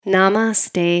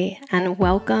Namaste and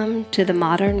welcome to the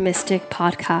Modern Mystic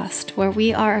podcast, where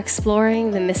we are exploring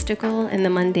the mystical in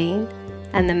the mundane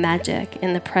and the magic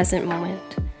in the present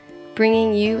moment,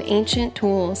 bringing you ancient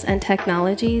tools and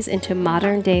technologies into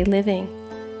modern day living,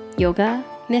 yoga,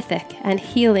 mythic, and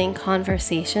healing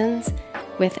conversations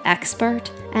with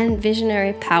expert and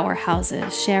visionary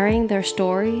powerhouses sharing their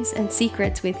stories and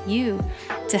secrets with you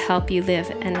to help you live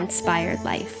an inspired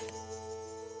life.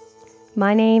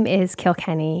 My name is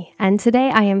Kilkenny, and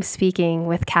today I am speaking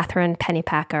with Catherine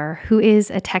Pennypacker, who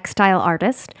is a textile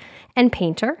artist and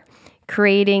painter,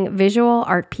 creating visual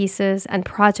art pieces and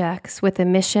projects with the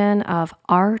mission of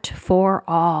art for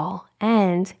all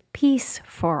and peace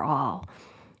for all.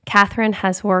 Catherine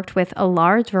has worked with a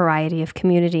large variety of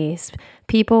communities,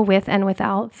 people with and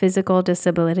without physical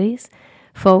disabilities,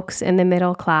 folks in the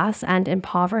middle class and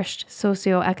impoverished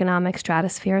socioeconomic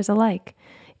stratospheres alike,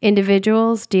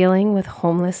 individuals dealing with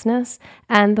homelessness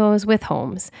and those with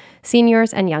homes,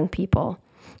 seniors and young people.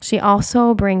 She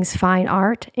also brings fine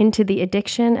art into the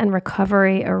addiction and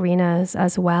recovery arenas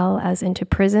as well as into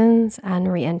prisons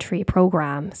and reentry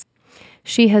programs.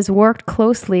 She has worked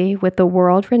closely with the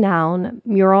world-renowned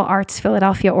Mural Arts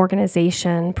Philadelphia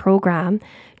organization program,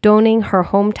 donning her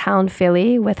hometown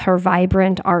Philly with her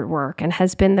vibrant artwork, and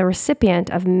has been the recipient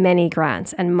of many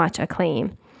grants and much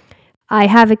acclaim. I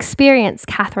have experienced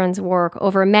Catherine's work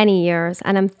over many years,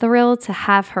 and I'm thrilled to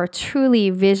have her truly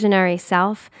visionary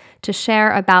self to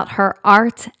share about her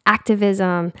art,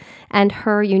 activism, and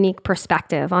her unique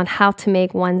perspective on how to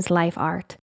make one's life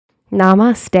art.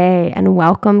 Namaste, and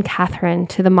welcome, Catherine,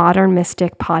 to the Modern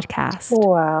Mystic podcast.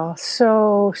 Wow,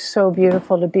 so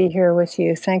beautiful to be here with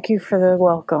you. Thank you for the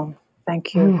welcome.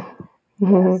 Thank you.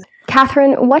 Mm-hmm. Yes.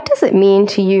 Catherine, what does it mean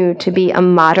to you to be a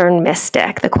modern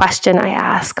mystic? The question I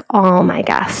ask all my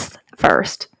guests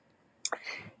first.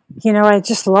 You know, I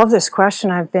just love this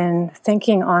question. I've been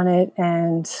thinking on it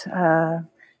and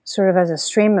sort of as a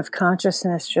stream of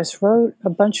consciousness, just wrote a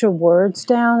bunch of words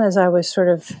down as I was sort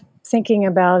of thinking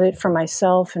about it for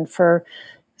myself and for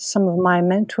some of my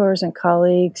mentors and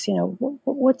colleagues. You know,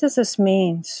 what does this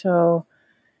mean? So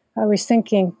I was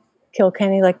thinking,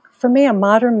 Kilkenny, like for me, a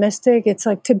modern mystic, it's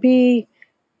like to be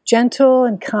gentle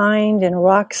and kind and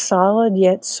rock solid,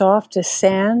 yet soft as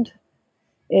sand.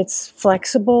 It's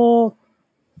flexible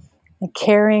and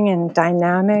caring and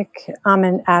dynamic. I'm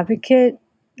an advocate.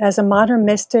 As a modern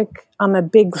mystic, I'm a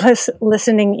big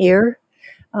listening ear.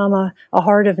 I'm a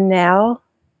heart of now.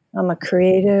 I'm a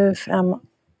creative. I'm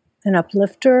an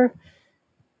uplifter.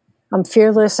 I'm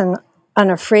fearless and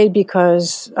unafraid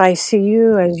because I see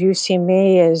you as you see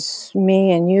me, as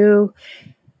me and you.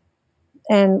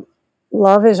 And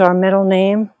love is our middle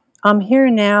name. I'm here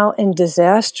now in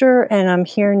disaster, and I'm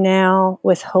here now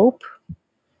with hope.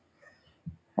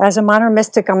 As a modern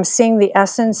mystic, I'm seeing the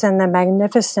essence and the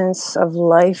magnificence of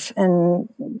life and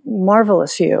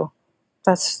marvelous you.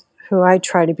 That's who I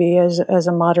try to be as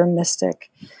a modern mystic.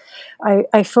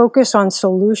 I focus on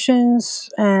solutions,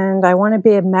 and I want to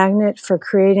be a magnet for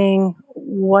creating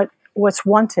what's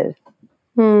wanted.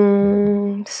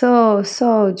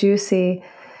 So juicy.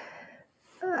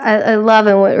 I love,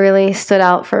 and what really stood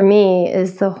out for me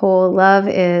is the whole love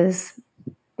is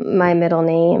my middle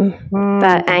name,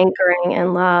 that anchoring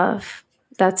in love.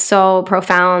 That's so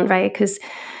profound, right? Because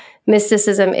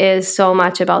mysticism is so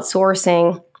much about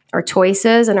sourcing our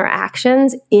choices and our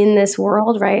actions in this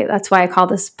world, right? That's why I call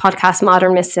this podcast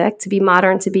Modern Mystic, to be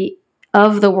modern, to be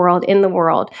of the world, in the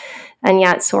world, and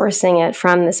yet sourcing it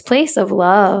from this place of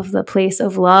love, the place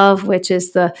of love, which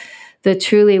is the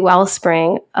truly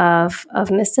wellspring of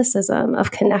mysticism,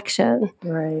 of connection.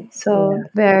 Right. So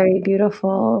very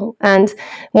beautiful. And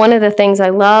one of the things I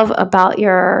love about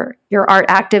your art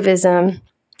activism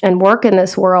and work in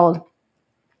this world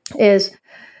is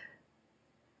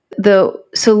the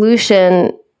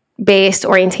solution-based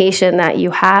orientation that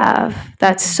you have.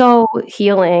 That's so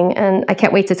healing. And I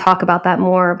can't wait to talk about that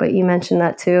more, but you mentioned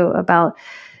that too, about,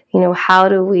 how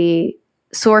do we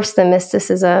source the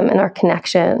mysticism and our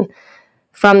connection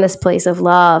from this place of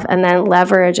love, and then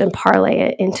leverage and parlay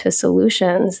it into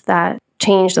solutions that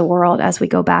change the world as we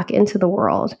go back into the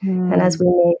world and as we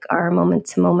make our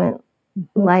moment-to-moment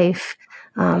life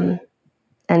and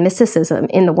mysticism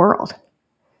in the world.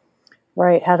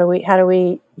 Right. How do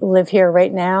we live here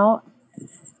right now,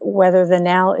 whether the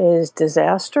now is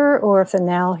disaster or if the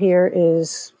now here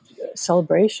is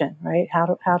celebration, right?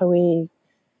 How do we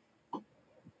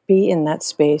be in that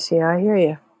space? Yeah, I hear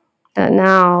you.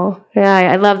 Now.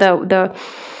 Yeah, I love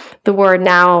the word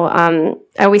now.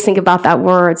 I always think about that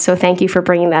word. So thank you for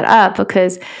bringing that up,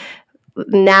 because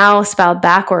now spelled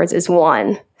backwards is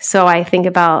one. So I think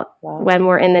about when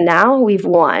we're in the now, we've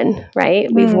won,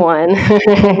 right? We've won.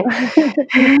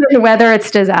 Whether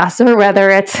it's disaster, whether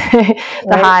it's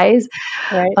the highs,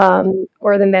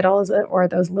 or the middles, or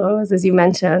those lows, as you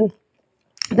mentioned.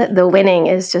 The winning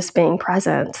is just being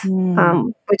present,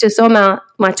 which is so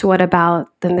much what about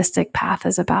the mystic path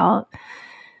is about.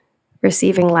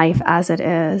 Receiving life as it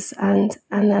is, and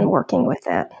then working with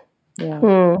it.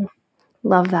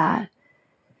 Love that.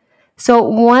 So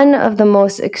one of the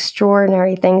most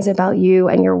extraordinary things about you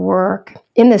and your work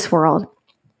in this world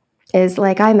is,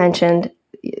 like I mentioned,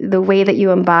 the way that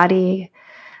you embody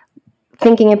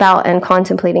thinking about and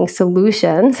contemplating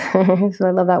solutions. So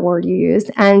I love that word you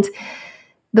used. And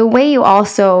the way you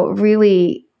also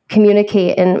really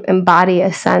communicate and embody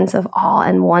a sense of awe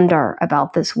and wonder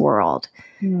about this world.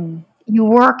 You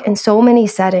work in so many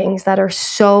settings that are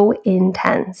so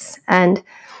intense, and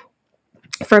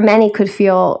for many could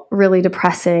feel really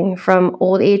depressing, from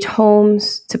old age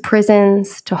homes to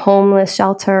prisons to homeless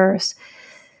shelters.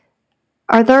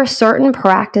 Are there certain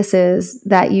practices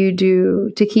that you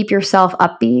do to keep yourself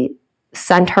upbeat,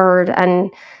 centered,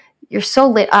 and you're so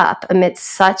lit up amidst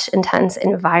such intense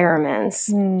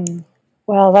environments?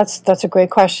 Well, that's a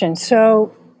great question.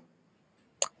 So,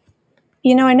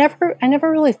 I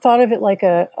never really thought of it like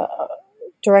a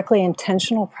directly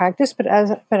intentional practice, but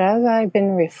as I've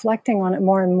been reflecting on it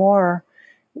more and more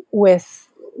with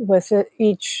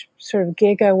each sort of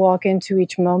gig I walk into,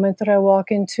 each moment that I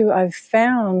walk into, I've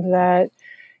found that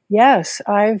yes,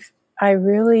 I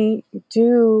really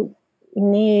do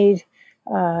need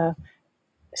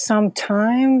some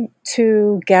time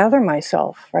to gather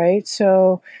myself, right?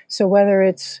 So whether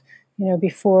it's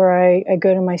before I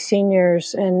go to my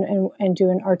seniors and do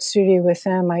an art studio with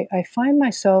them, I find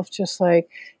myself just like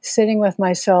sitting with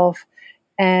myself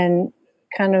and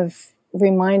kind of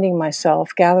reminding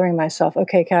myself, gathering myself,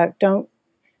 okay, Kat, don't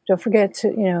forget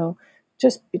to,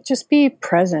 just be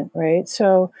present, right?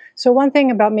 So one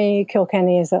thing about me,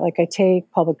 Kilkenny, is that like I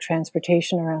take public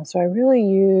transportation around. So I really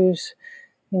use,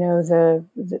 the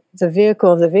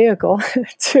vehicle of the vehicle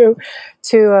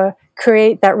to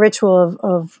create that ritual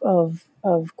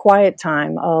of quiet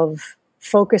time, of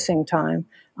focusing time,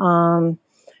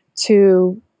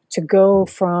 to go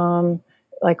from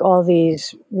like all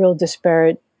these real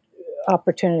disparate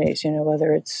opportunities,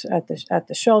 whether it's at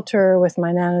the shelter with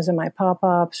my nanas and my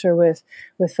pop-ups, or with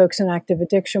folks in active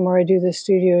addiction where I do the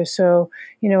studio. So,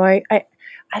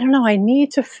 I don't know, I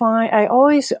need to find, I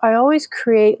always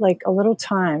create like a little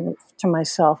time to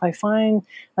myself. I find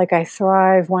like I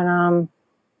thrive when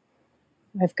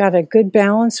I've got a good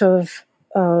balance of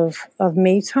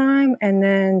me time, and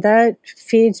then that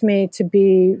feeds me to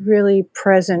be really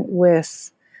present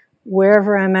with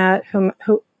wherever I'm at,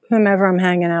 whomever I'm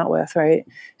hanging out with, right?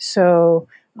 So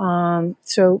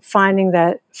finding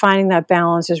that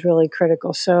balance is really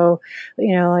critical. So,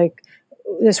 like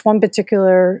this one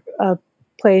particular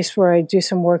place where I do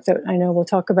some work that I know we'll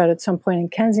talk about at some point in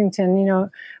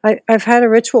Kensington, I've had a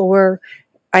ritual where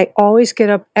I always get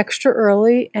up extra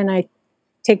early and I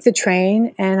take the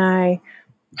train and I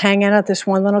hang out at this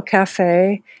one little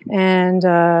cafe, and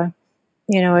I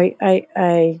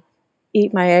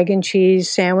eat my egg and cheese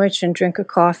sandwich and drink a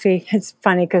coffee. It's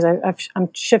funny because I'm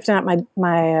shifting out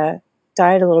my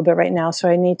diet a little bit right now, so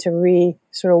I need to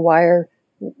sort of wire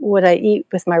what I eat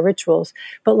with my rituals.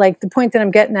 But like the point that I'm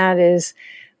getting at is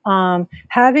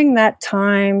having that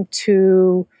time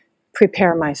to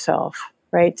prepare myself,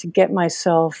 right? To get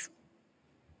myself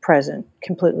present,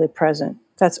 completely present.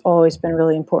 That's always been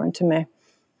really important to me.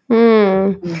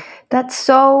 That's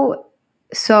so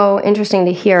interesting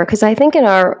to hear, because I think in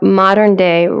our modern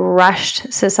day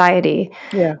rushed society,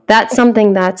 that's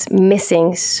something that's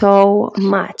missing so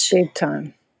much. Big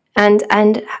time. And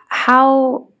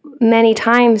how many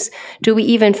times do we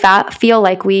even feel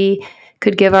like we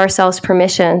could give ourselves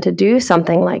permission to do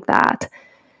something like that?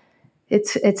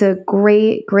 It's a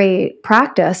great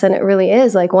practice, and it really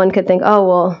is. Like, one could think, oh,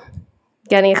 well,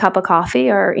 getting a cup of coffee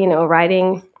or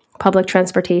riding public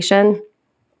transportation,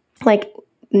 like,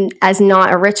 as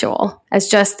not a ritual, as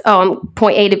just, oh, I'm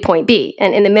point A to point B,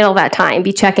 and in the middle of that time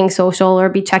be checking social or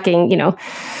be checking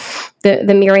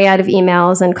the myriad of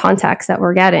emails and contacts that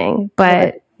we're getting.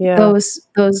 But those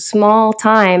small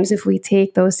times, if we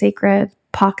take those sacred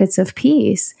pockets of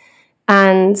peace,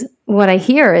 and what I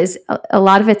hear is a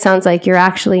lot of it sounds like you're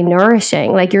actually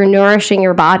nourishing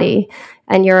your body,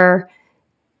 and you're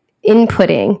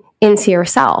inputting into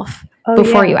yourself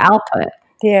before you output.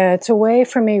 Yeah, it's a way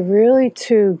for me really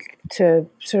to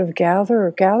sort of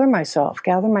gather myself,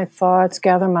 gather my thoughts,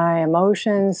 gather my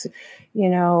emotions,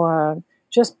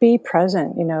 just be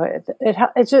present.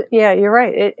 It's just, yeah, you're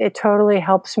right. It totally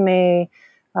helps me.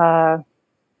 Like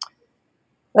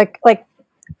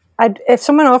if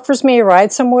someone offers me a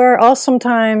ride somewhere, I'll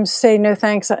sometimes say no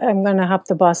thanks. I'm going to hop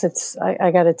the bus.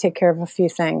 I got to take care of a few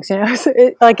things. So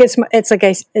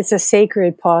it's a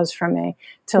sacred pause for me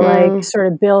to like sort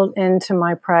of build into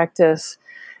my practice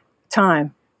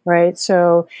time. Right.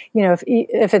 So,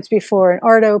 if it's before an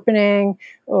art opening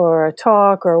or a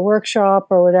talk or a workshop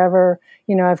or whatever,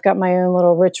 I've got my own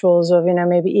little rituals of,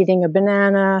 maybe eating a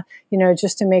banana,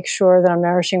 just to make sure that I'm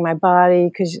nourishing my body.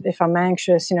 Because if I'm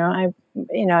anxious, I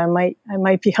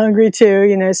might be hungry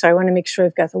too, so I want to make sure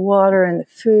I've got the water and the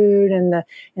food and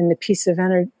the peace of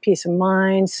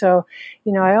mind. So,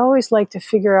 I always like to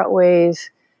figure out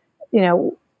ways,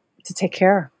 to take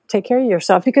care of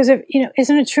yourself, because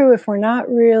isn't it true, if we're not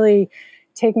really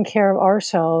taking care of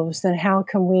ourselves, then how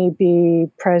can we be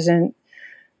present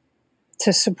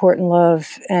to support and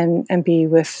love and be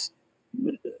with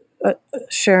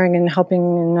sharing and helping,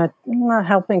 and not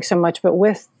helping so much, but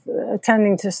with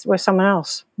attending to with someone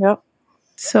else. Yep.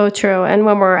 So true. And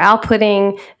when we're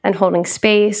outputting and holding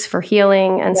space for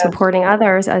healing and supporting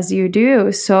others, as you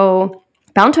do so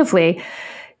bountifully,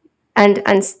 and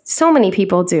so many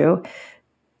people do,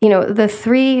 the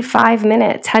 3, 5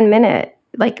 minute, 10-minute,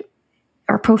 like,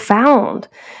 are profound.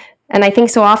 And I think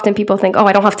so often people think, oh,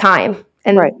 I don't have time.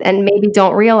 And maybe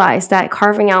don't realize that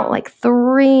carving out like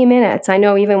 3 minutes. I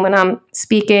know even when I'm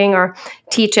speaking or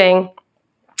teaching,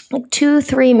 like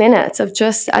 2-3 minutes of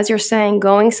just, as you're saying,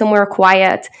 going somewhere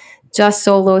quiet, just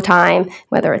solo time,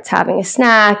 whether it's having a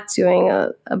snack, doing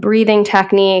a breathing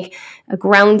technique, a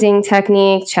grounding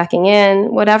technique, checking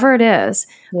in, whatever it is.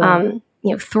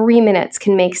 3 minutes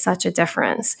can make such a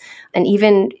difference. And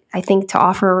even, I think, to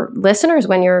offer listeners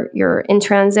when you're in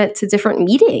transit to different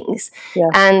meetings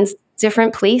and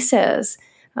different places.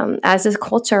 As a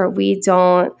culture, we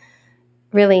don't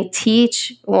really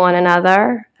teach one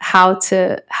another how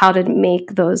to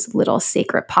make those little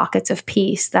sacred pockets of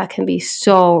peace that can be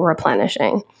so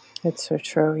replenishing. It's so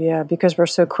true, yeah, because we're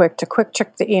so quick to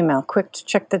check the email, quick to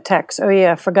check the text. Oh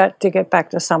yeah, forgot to get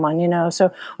back to someone,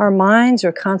 So our minds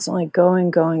are constantly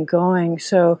going.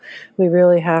 So we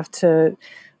really have to,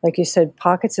 like you said,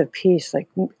 pockets of peace, like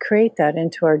create that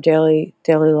into our daily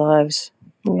lives.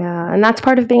 Yeah, and that's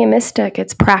part of being a mystic.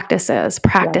 It's practices.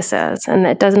 And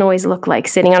it doesn't always look like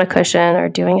sitting on a cushion or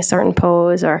doing a certain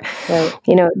pose or,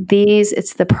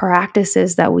 it's the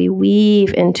practices that we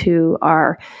weave into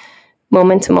our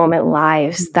moment-to-moment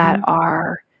lives that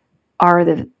are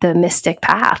the mystic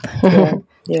path.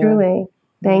 Truly.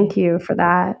 Thank you for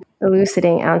that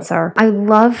elucidating answer. I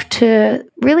love to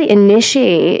really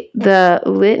initiate the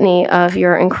litany of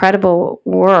your incredible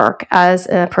work as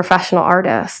a professional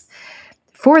artist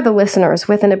for the listeners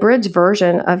with an abridged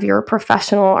version of your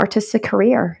professional artistic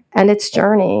career and its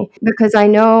journey. Because I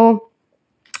know,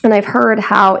 and I've heard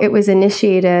how it was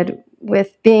initiated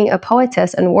with being a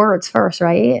poetess and words first,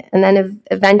 right? And then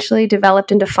eventually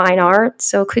developed into fine art.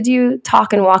 So could you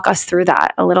talk and walk us through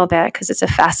that a little bit? Because it's a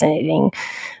fascinating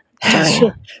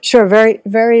journey. Sure. Very,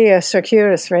 very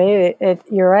circuitous, right?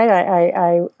 You're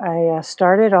right. I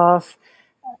started off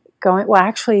going, well,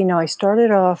 actually, I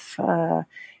started off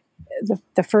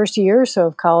the first year or so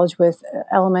of college with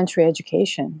elementary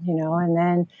education, and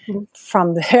then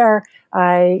from there,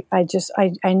 I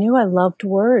knew I loved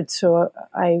words. So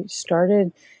I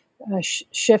started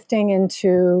shifting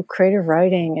into creative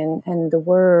writing and the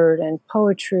word and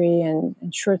poetry and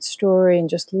short story and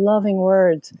just loving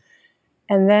words.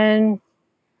 And then,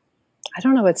 I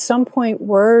don't know, at some point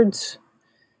words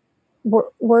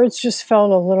just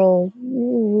felt a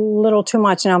little too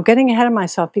much. Now I'm getting ahead of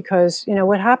myself because,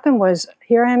 what happened was,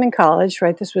 here I am in college,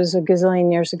 right? This was a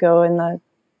gazillion years ago in the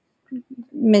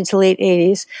mid to late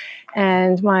 80s.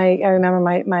 And I remember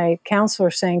my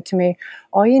counselor saying to me,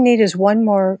 all you need is one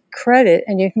more credit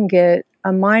and you can get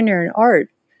a minor in art.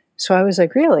 So I was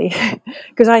like, really?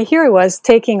 Because I was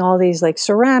taking all these like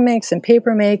ceramics and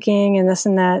paper making and this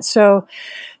and that. So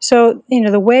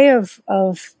the way of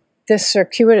this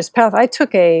circuitous path, I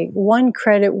took a 1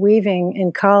 credit weaving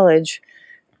in college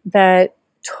that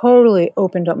totally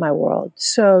opened up my world.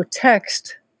 So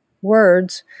text,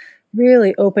 words,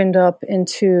 really opened up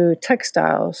into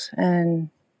textiles and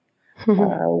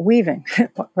weaving,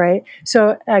 right?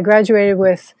 So I graduated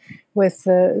with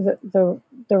the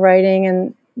writing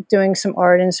and doing some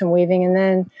art and some weaving, and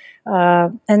then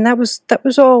and that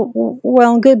was all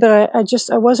well and good, but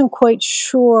I wasn't quite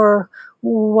sure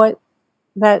what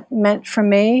that meant for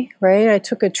me, right? I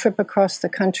took a trip across the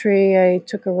country. I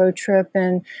took a road trip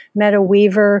and met a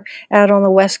weaver out on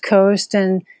the West Coast,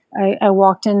 and I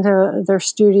walked into their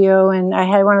studio and I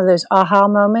had one of those aha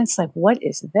moments, like, what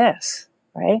is this?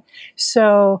 Right.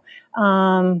 So,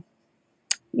 so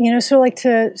like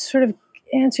to sort of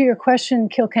answer your question,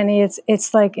 Kilkenny,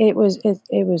 it's like it was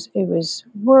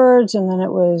words, and then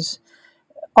it was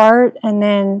art, and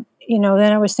then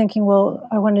I was thinking, well,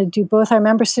 I want to do both. I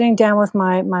remember sitting down with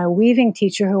my weaving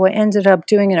teacher, who I ended up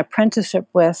doing an apprenticeship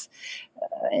with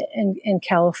in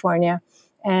California,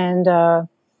 and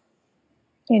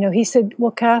he said,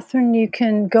 well, Catherine, you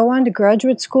can go on to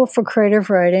graduate school for creative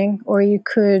writing, or you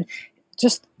could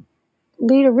just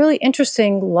lead a really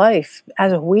interesting life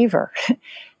as a weaver,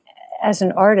 as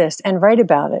an artist, and write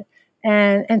about it.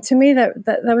 And to me,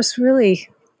 that was really,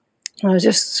 I was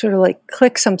just sort of like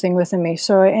click something within me.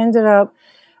 So I ended up,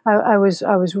 I was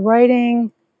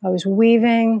writing, I was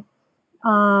weaving,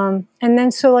 and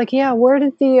then so like, yeah, where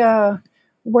did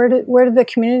the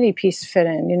community piece fit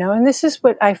in? And this is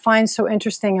what I find so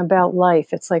interesting about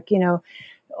life. It's like,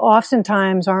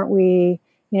 oftentimes aren't we,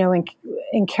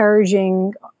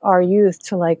 encouraging our youth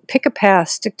to like pick a path,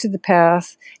 stick to the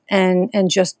path, and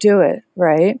just do it,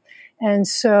 right? And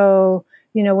so,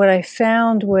 what I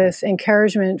found with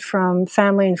encouragement from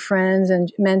family and friends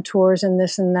and mentors and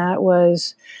this and that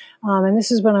was, and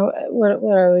this is what I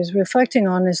was reflecting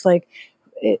on, is like,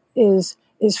 it is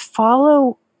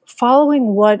following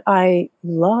what I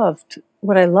love.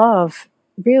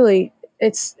 Really,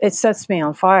 it sets me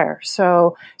on fire.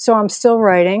 So I'm still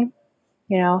writing,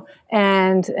 and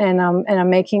I'm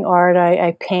making art.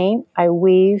 I paint, I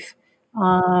weave.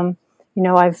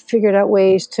 I've figured out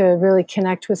ways to really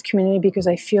connect with community because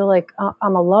I feel like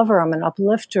I'm a lover. I'm an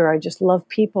uplifter. I just love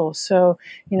people. So,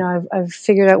 I've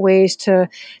figured out ways to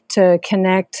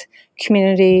connect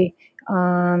community,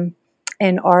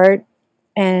 and art,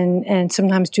 and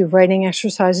sometimes do writing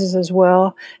exercises as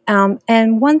well.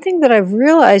 And one thing that I've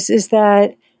realized is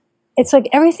that it's like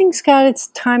everything's got its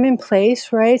time and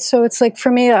place, right? So it's like, for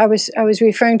me, I was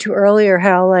referring to earlier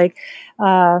how like,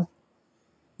 I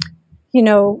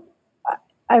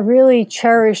really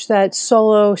cherish that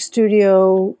solo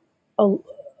studio,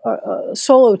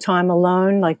 solo time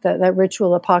alone, like that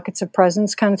ritual of pockets of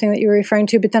presence kind of thing that you're referring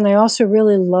to. But then I also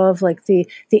really love like the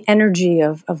energy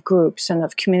of groups and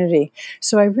of community.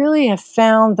 So I really have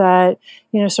found that,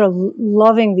 sort of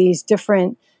loving these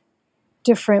different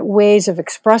ways of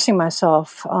expressing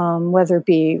myself, whether it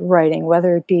be writing,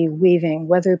 whether it be weaving,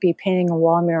 whether it be painting a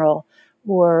wall mural,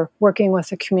 or working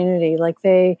with a community. Like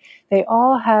they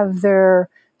all have their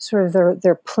sort of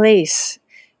their place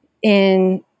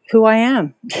in who I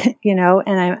am,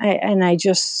 and I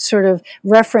just sort of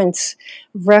reference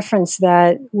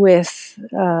that with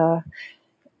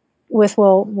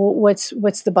well,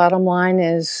 what's the bottom line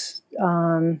is,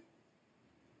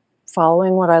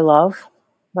 following what I love,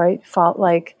 right?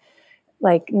 Like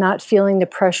not feeling the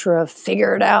pressure of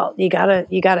figure it out. You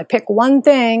gotta pick one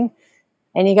thing,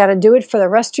 and you got to do it for the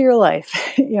rest of your life,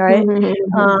 right?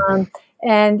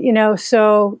 And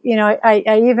so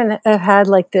I even have had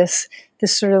like this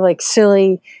sort of like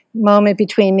silly moment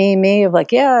between me and me of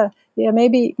like,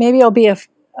 maybe I'll be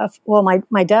well,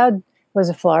 my dad was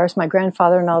a florist, my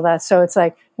grandfather, and all that. So it's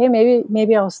like, hey,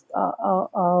 maybe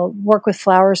I'll work with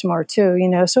flowers more too,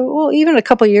 So, well, even a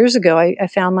couple of years ago, I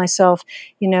found myself,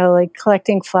 like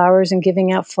collecting flowers and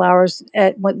giving out flowers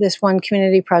at this one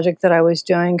community project that I was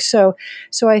doing. So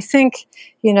I think,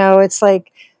 it's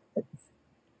like,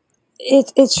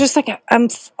 it's just like I'm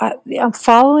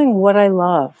following what I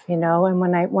love, and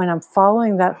when I'm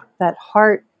following that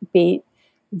heartbeat,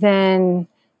 then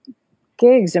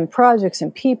gigs and projects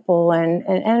and people and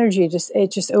energy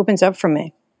just opens up for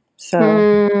me. So,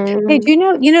 hey, do you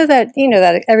know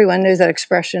that everyone knows that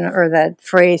expression or that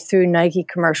phrase through Nike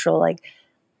commercial, like,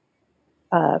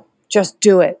 just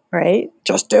do it, right?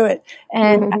 Just do it.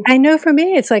 And I know for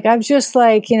me, it's like, I've just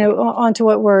like, onto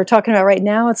what we're talking about right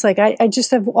now. It's like, I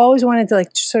just have always wanted to like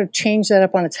sort of change that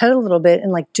up on its head a little bit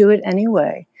and like do it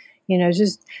anyway,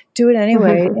 just do it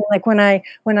anyway. And like when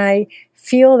I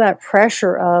feel that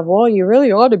pressure of, well, you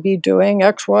really ought to be doing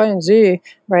X, Y, and Z,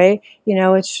 right?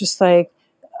 It's just like,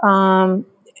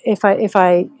 if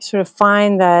I sort of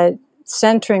find that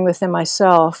centering within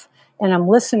myself and I'm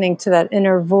listening to that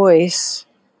inner voice,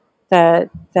 that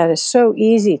is so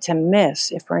easy to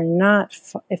miss if we're not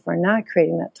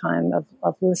creating that time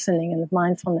of listening and of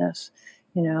mindfulness,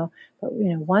 But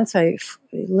once I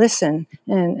listen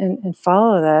and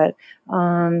follow that,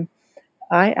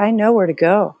 I know where to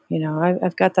go.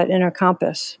 I've got that inner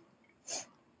compass.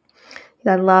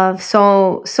 I love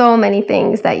so many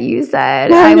things that you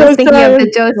said. I was thinking of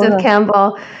the Joseph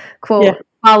Campbell quote.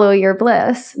 follow your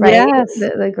bliss, right? Yes.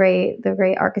 The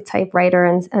great archetype writer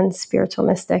and spiritual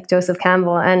mystic Joseph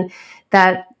Campbell, and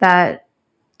that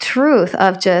truth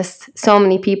of just so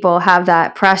many people have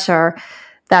that pressure,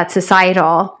 that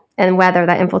societal, and whether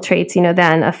that infiltrates,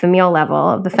 then a familial level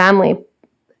of the family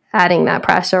adding that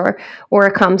pressure, or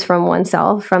it comes from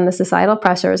oneself, from the societal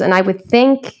pressures. And I would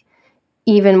think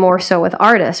even more so with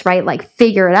artists, right? Like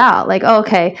figure it out. Like, oh,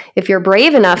 okay, if you're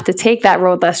brave enough to take that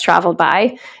road less traveled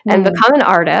by and become an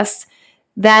artist,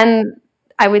 then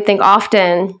I would think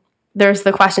often there's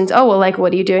the questions, oh, well, like,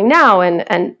 what are you doing now?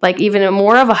 And like even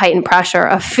more of a heightened pressure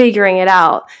of figuring it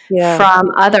out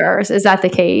from others. Is that the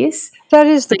case? That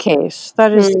is the case.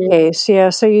 That is the case. Yeah.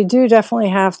 So you do definitely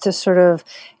have to sort of,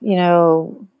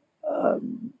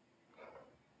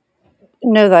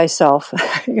 know thyself,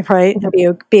 right?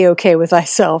 And be okay with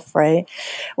thyself, right?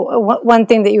 One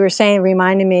thing that you were saying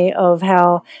reminded me of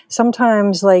how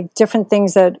sometimes like different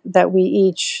things that we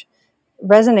each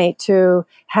resonate to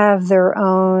have their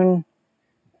own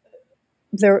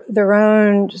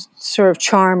sort of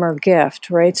charm or gift,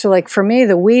 right? So like for me,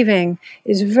 the weaving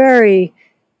is very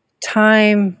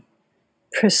time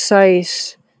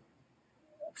precise,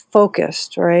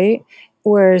 focused, right?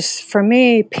 Whereas for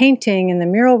me, painting and the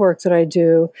mural work that I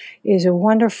do is a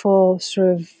wonderful sort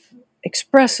of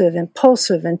expressive,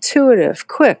 impulsive, intuitive,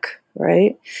 quick,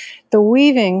 right? The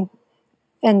weaving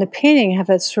and the painting have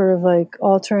that sort of like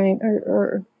altering,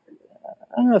 or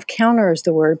I don't know if counter is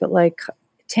the word, but like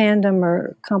tandem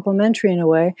or complementary in a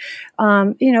way.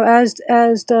 As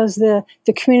does the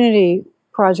community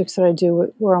projects that I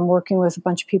do, where I'm working with a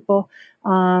bunch of people.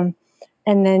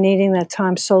 And then needing that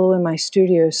time solo in my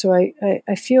studio. So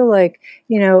I feel like,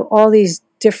 all these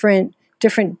different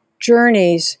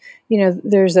journeys,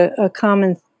 there's a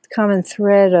common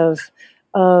thread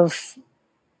of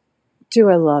do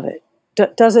I love it?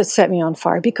 Does it set me on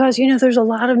fire? Because, there's a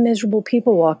lot of miserable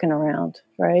people walking around,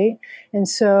 right? And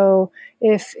so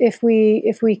if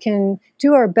we can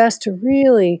do our best to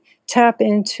really tap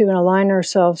into and align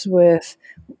ourselves with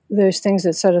those things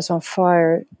that set us on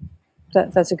fire,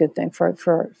 that's a good thing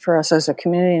for us as a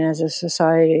community and as a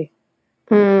society.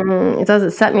 It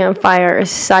doesn't set me on fire is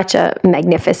such a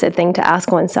magnificent thing to ask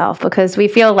oneself, because we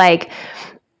feel like,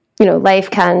 life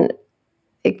can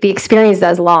be experienced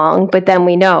as long, but then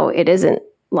we know it isn't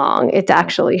long. It's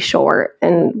actually short.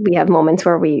 And we have moments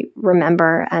where we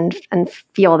remember and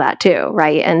feel that too,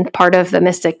 right? And part of the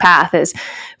mystic path is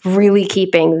really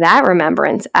keeping that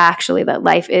remembrance, actually, that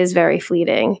life is very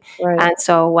fleeting. Right. And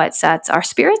so what sets our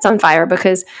spirits on fire,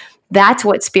 because that's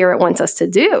what spirit wants us to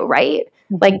do, right?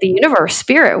 Like the universe,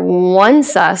 spirit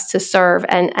wants us to serve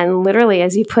and literally,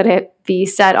 as you put it, be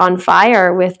set on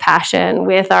fire with passion,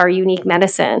 with our unique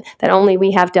medicine that only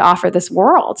we have to offer this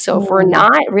world. So if we're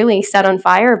not really set on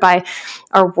fire by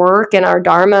our work and our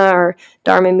dharma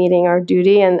meaning our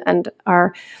duty and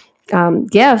our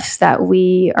gifts that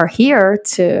we are here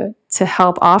to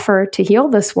help offer to heal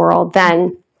this world,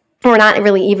 then we're not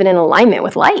really even in alignment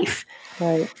with life.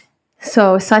 Right.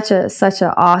 So such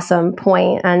a awesome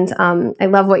point. And I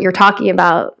love what you're talking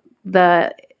about.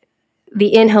 The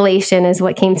inhalation is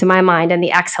what came to my mind, and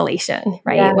the exhalation,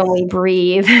 right? Yes. When we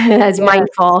breathe as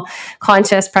mindful,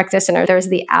 conscious practitioners, there's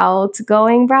the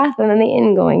outgoing breath and then the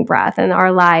ingoing breath, and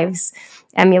our lives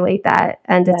emulate that.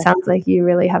 And it sounds like you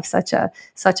really have such a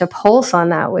pulse on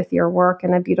that with your work,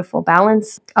 and a beautiful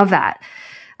balance of that.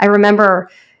 I remember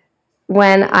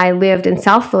when I lived in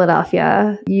South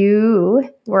Philadelphia, you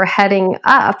were heading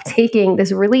up, taking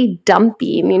this really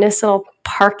dumpy municipal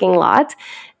parking lot,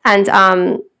 and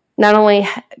not only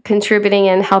contributing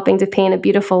and helping to paint a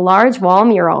beautiful large wall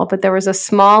mural, but there was a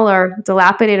smaller,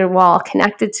 dilapidated wall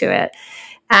connected to it.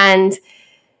 And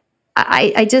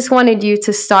I just wanted you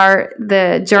to start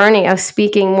the journey of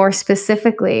speaking more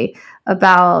specifically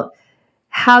about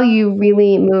how you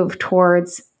really move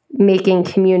towards making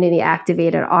community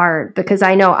activated art, because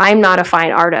I know I'm not a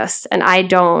fine artist and I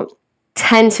don't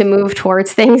tend to move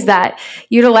towards things that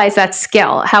utilize that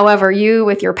skill. However, you,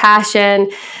 with your passion,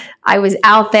 I was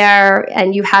out there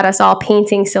and you had us all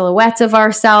painting silhouettes of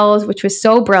ourselves, which was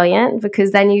so brilliant,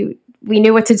 because then we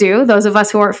knew what to do, those of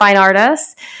us who weren't fine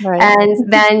artists. Right.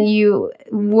 And then you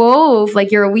wove,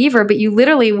 like you're a weaver, but you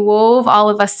literally wove all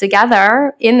of us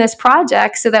together in this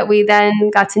project so that we then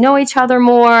got to know each other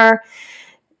more.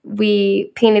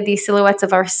 We painted these silhouettes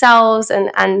of ourselves,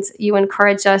 and you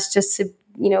encouraged us just to,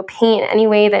 paint any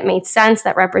way that made sense,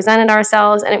 that represented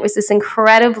ourselves. And it was this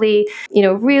incredibly,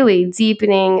 really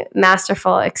deepening,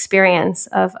 masterful experience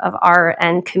of art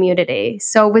and community.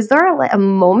 So was there a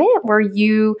moment where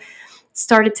you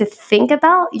started to think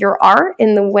about your art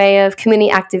in the way of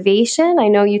community activation. I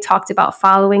know you talked about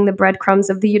following the breadcrumbs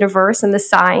of the universe and the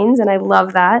signs, and I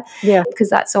love that. Yeah. Because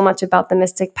that's so much about the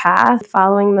mystic path,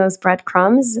 following those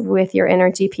breadcrumbs with your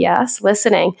inner GPS,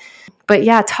 listening. But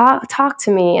yeah, talk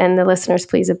to me and the listeners,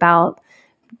 please, about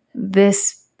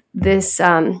this I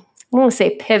don't want to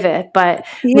say pivot, but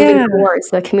moving towards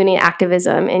the community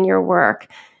activism in your work.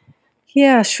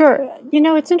 Yeah, sure.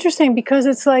 It's interesting because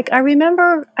it's like I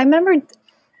remember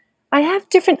I have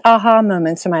different aha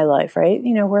moments in my life, right?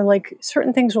 Where like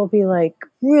certain things will be like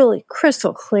really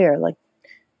crystal clear, like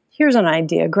here's an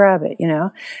idea, grab it,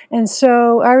 And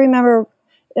so I remember,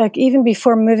 like even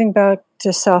before moving back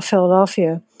to South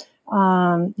Philadelphia,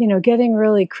 getting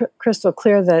really crystal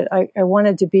clear that I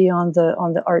wanted to be on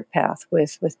the art path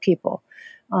with people.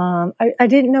 I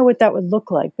didn't know what that would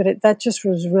look like, but that just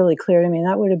was really clear to me. And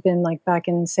that would have been like back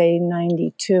in, say,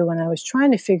 92 when I was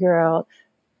trying to figure out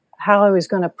how I was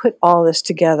going to put all this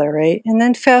together, right? And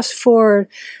then fast forward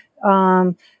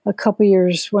a couple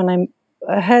years when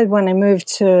I moved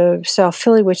to South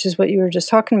Philly, which is what you were just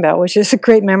talking about, which is a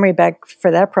great memory back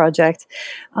for that project.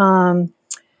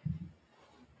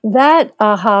 That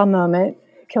aha moment,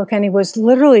 Kilkenny, was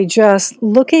literally just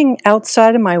looking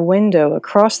outside of my window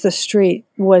across the street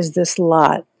was this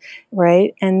lot,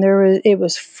 right? And it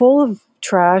was full of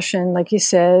trash and, like you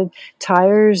said,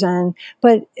 tires,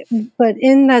 but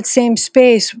in that same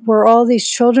space were all these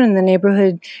children in the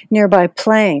neighborhood nearby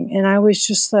playing, and I was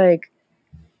just like,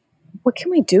 what can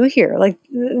we do here? Like,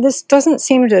 this doesn't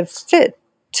seem to fit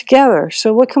together.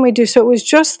 So what can we do? So it was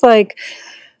just like,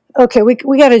 okay, we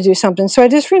got to do something. So I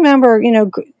just remember,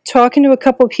 talking to a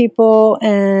couple of people,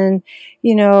 and,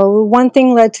 one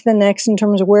thing led to the next in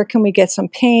terms of where can we get some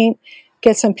paint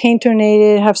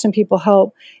donated, have some people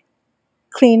help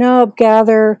clean up,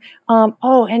 gather.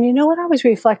 And you know what I was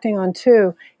reflecting on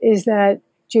too is that,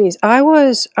 geez, I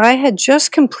had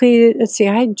just completed,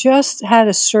 I had just had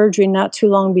a surgery not too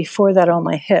long before that on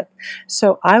my hip.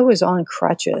 So I was on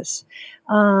crutches.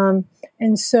 And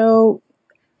so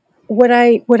what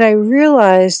I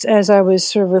realized as I was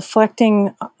sort of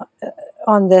reflecting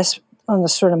on this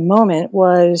sort of moment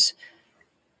was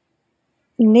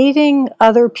needing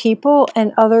other people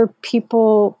and other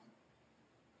people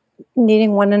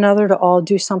needing one another to all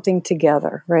do something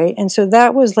together, right? And so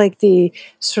that was like the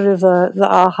sort of the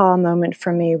aha moment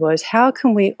for me was, how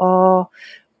can we all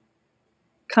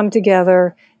come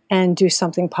together and do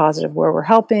something positive where we're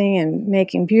helping and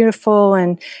making beautiful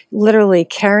and literally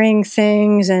carrying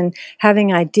things and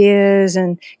having ideas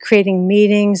and creating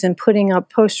meetings and putting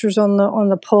up posters on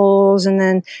the poles and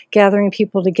then gathering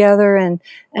people together.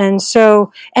 And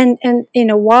so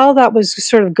while that was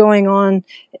sort of going on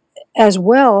as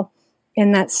well,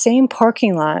 in that same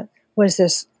parking lot was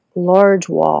this large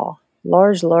wall.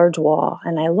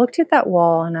 And I looked at that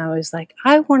wall and I was like,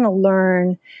 I want to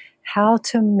learn how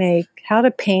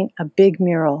to paint a big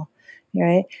mural,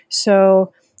 right?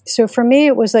 So for me,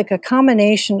 it was like a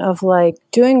combination of like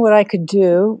doing what I could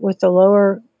do with the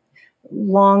low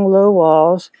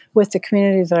walls with the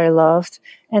community that I loved,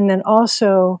 and then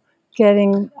also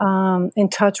getting in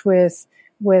touch with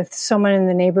someone in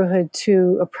the neighborhood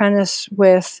to apprentice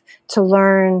with, to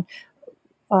learn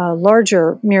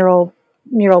larger mural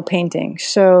painting.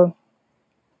 So,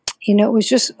 it was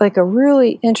just like a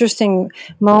really interesting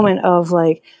moment of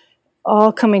like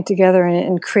all coming together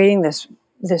and creating this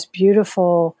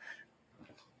beautiful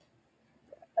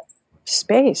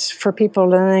space for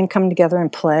people to then come together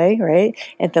and play, right?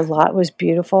 And the lot was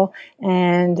beautiful.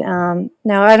 And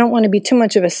now I don't want to be too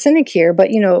much of a cynic here, but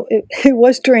it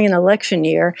was during an election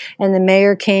year, and the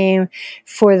mayor came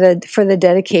for the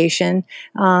dedication.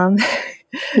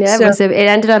 Yeah, it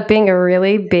ended up being a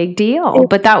really big deal,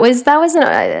 but that was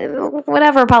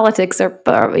whatever politics were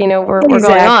going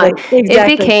on. Exactly.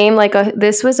 It became like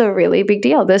this was a really big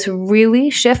deal. This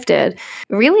really shifted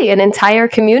really an entire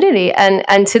community,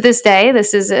 and to this day,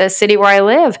 this is a city where I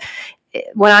live.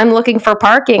 When I'm looking for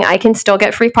parking, I can still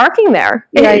get free parking there.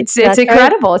 Right, it's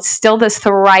incredible. Right. It's still this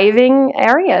thriving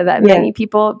area that many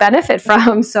people benefit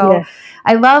from. So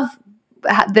I love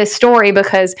this story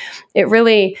because it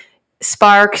really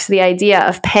sparks the idea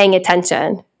of paying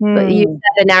attention. But you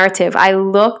said a narrative. I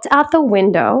looked out the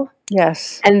window.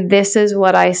 Yes. And this is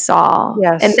what I saw.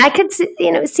 Yes. And that could,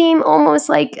 seem almost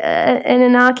like an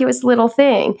innocuous little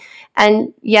thing.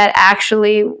 And yet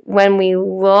actually, when we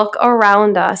look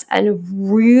around us and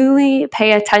really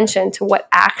pay attention to what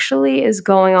actually is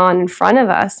going on in front of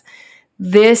us,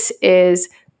 this is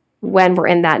when we're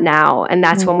in that now. And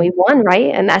that's when we won,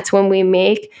 right? And that's when we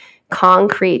make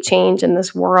concrete change in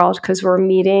this world, because we're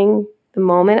meeting the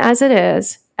moment as it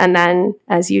is and then,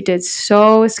 as you did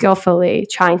so skillfully,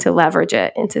 trying to leverage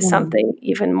it into something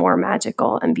even more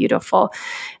magical and beautiful,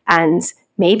 and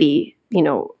maybe,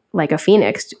 like a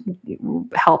phoenix,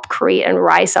 help create and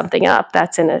rise something up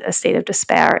that's in a state of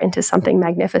despair into something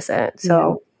magnificent.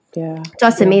 So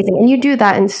just amazing. And you do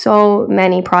that in so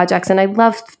many projects. And I'd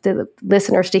love the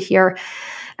listeners to hear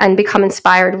and become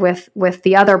inspired with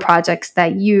the other projects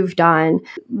that you've done.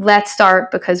 Let's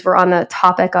start, because we're on the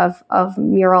topic of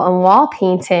mural and wall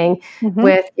painting,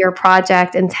 with your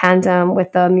project in tandem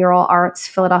with the Mural Arts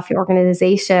Philadelphia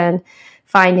organization,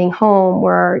 Finding Home,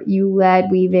 where you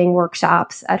led weaving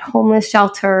workshops at homeless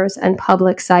shelters and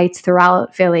public sites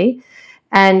throughout Philly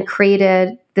and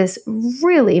created this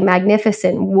really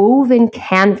magnificent woven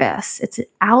canvas. It's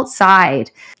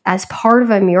outside as part of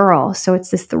a mural. So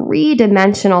it's this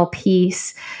 3-dimensional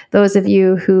piece. Those of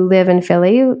you who live in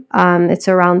Philly, it's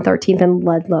around 13th and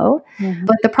Ludlow.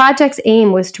 But the project's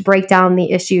aim was to break down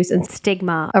the issues and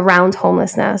stigma around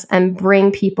homelessness and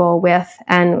bring people with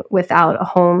and without a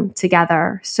home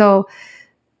together. So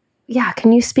yeah,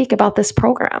 can you speak about this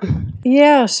program?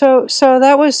 Yeah, so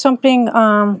that was something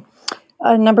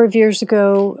a number of years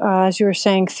ago, as you were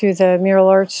saying, through the Mural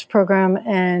Arts program,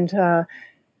 and I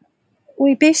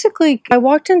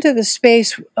walked into the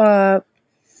space, and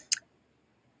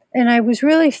I was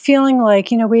really feeling like,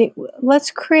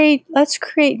 let's create a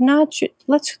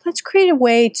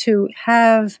way to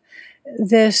have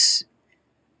this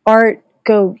art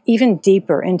go even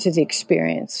deeper into the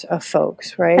experience of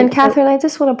folks, right? And Catherine, I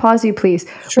just want to pause you, please.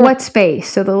 Sure. What space,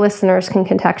 so the listeners can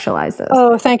contextualize this?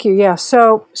 Oh, thank you. Yeah.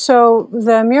 So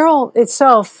the mural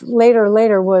itself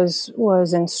later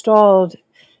was installed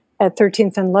at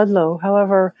 13th and Ludlow.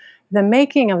 However, the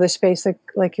making of the space,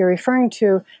 like you're referring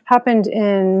to, happened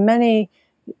in many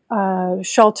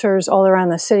shelters all around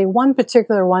the city. One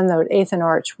particular one, though, at 8th and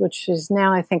Arch, which is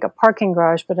now, I think, a parking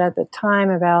garage, but at the time,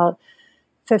 about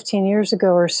 15 years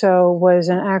ago or so, was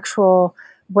an actual,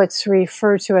 what's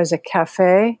referred to as a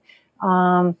cafe,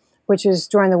 which is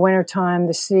during the wintertime,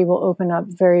 the city will open up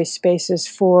various spaces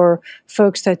for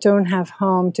folks that don't have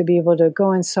home to be able to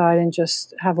go inside and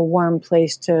just have a warm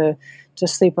place to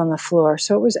sleep on the floor.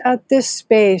 So it was at this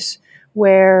space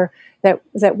where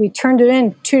that we turned it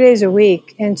in 2 days a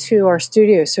week into our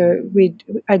studio. So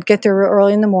I'd get there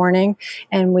early in the morning,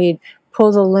 and we'd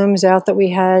pull the looms out that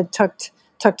we had tucked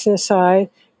to the side,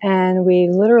 and we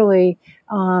literally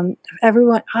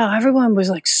everyone was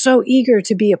like so eager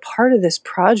to be a part of this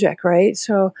project, right?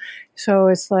 So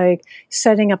it's like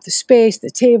setting up the space, the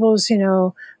tables,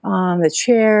 the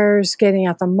chairs, getting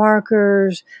out the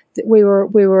markers.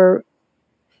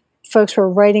 Folks were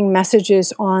writing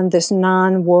messages on this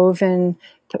non-woven,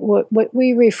 what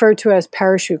we refer to as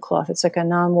parachute cloth. It's like a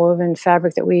non-woven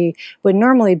fabric that we would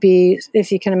normally be,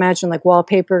 if you can imagine, like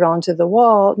wallpapered onto the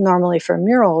wall, normally for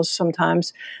murals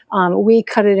sometimes. We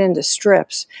cut it into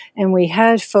strips, and we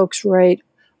had folks write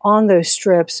on those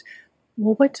strips,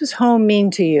 well, what does home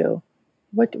mean to you?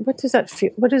 What does that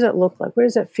feel? What does it look like? What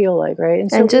does that feel like, right?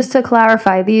 And just to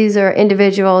clarify, these are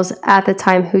individuals at the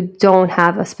time who don't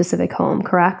have a specific home,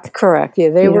 correct? Correct. Yeah,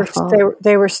 they were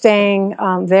staying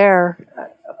there.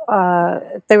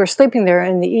 They were sleeping there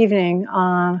in the evening,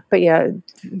 but yeah,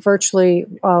 virtually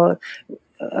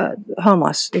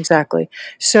homeless. Exactly.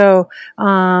 So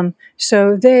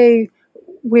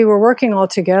we were working all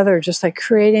together, just like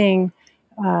creating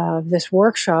this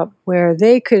workshop where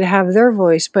they could have their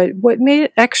voice. But what made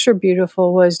it extra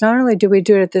beautiful was not only did we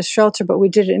do it at this shelter, but we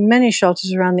did it in many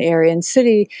shelters around the area and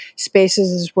city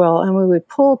spaces as well. And we would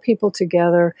pull people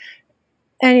together,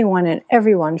 anyone and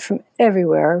everyone from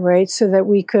everywhere, right? So that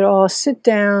we could all sit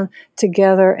down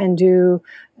together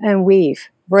and weave.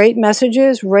 Write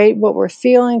messages, write what we're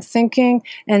feeling, thinking,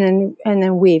 and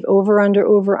then weave over,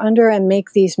 under, and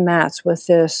make these mats with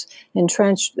this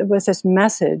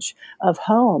message of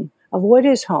home, of what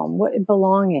is home, what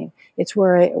belonging. It's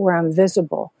where I'm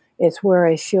visible. It's where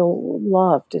I feel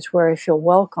loved. It's where I feel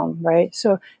welcome, right?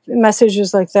 So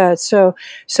messages like that. So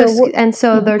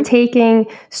they're taking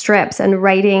strips and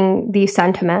writing these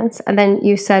sentiments, and then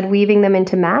you said weaving them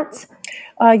into mats.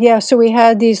 Yeah. So we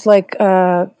had these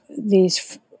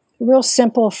these real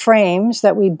simple frames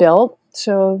that we built.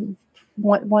 So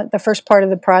the first part of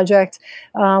the project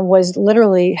was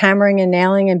literally hammering and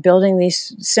nailing and building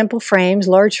these simple frames,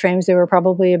 large frames. They were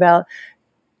probably about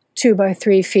 2 by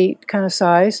 3 feet kind of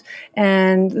size.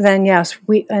 And then,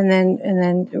 and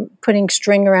then putting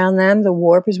string around them. The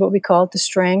warp is what we call it, the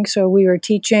string. So we were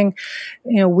teaching,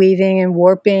 weaving and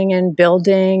warping and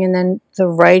building, and then the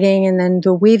writing, and then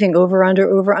the weaving over,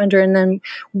 under, and then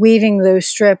weaving those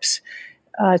strips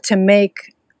to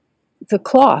make the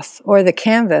cloth or the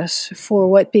canvas for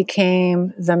what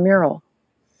became the mural.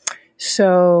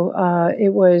 So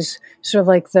it was sort of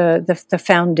like the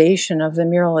foundation of the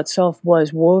mural itself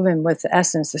was woven with the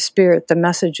essence, the spirit, the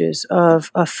messages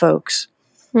of folks.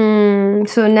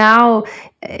 So now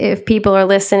if people are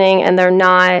listening and they're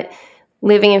not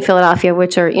living in Philadelphia,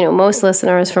 which are, most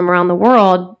listeners from around the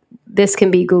world, this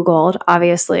can be Googled,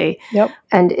 obviously. Yep.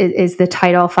 And is the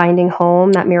title Finding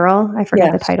Home, that mural? I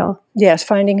forget the title. Yes,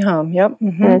 Finding Home. Yep.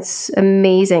 Mm-hmm. And it's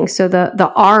amazing. So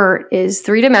the art is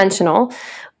 3-dimensional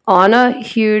on a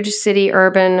huge city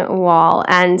urban wall,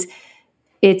 and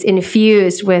it's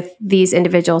infused with these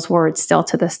individuals' words still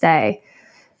to this day.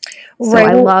 So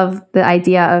I love the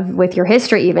idea of, with your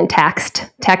history, even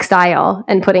textile,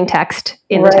 and putting text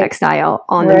in the textile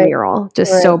on the mural.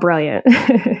 Just so brilliant.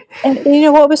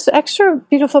 And what was extra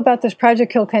beautiful about this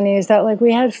project, Kilkenny, is that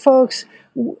we had folks,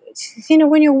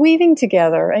 when you're weaving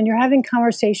together and you're having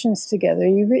conversations together,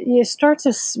 you start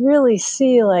to really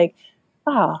see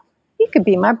you could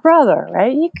be my brother,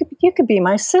 right? You could be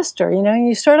my sister, and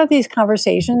you start out these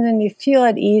conversations and you feel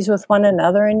at ease with one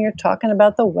another, and you're talking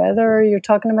about the weather, or you're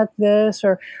talking about this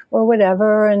or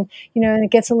whatever. And, and it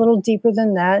gets a little deeper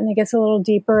than that, and it gets a little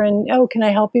deeper, and, oh, can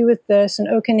I help you with this? And,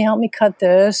 oh, can you help me cut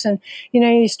this? And,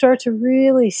 you start to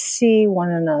really see one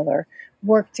another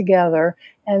work together.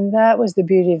 And that was the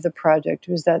beauty of the project,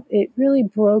 was that it really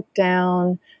broke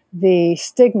down the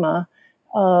stigma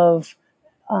of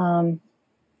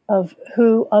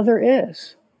who other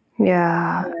is.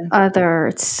 Yeah. Other.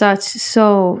 It's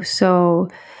so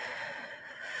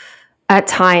at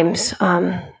times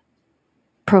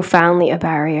profoundly a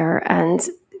barrier, and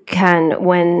can,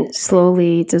 when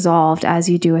slowly dissolved, as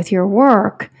you do with your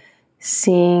work,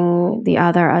 seeing the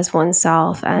other as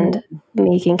oneself and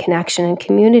making connection and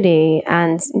community,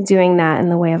 and doing that in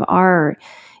the way of art.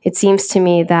 It seems to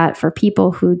me that for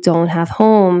people who don't have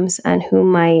homes and who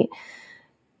might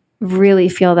really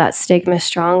feel that stigma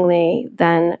strongly,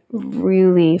 then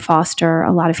really foster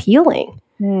a lot of healing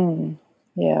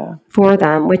for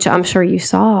them, which I'm sure you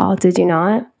saw. Did you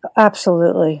not?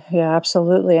 Absolutely. Yeah,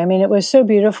 absolutely. I mean, it was so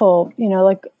beautiful,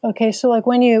 so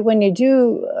when you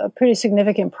do a pretty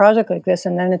significant project like this,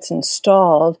 and then it's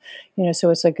installed,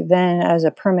 so it's then as a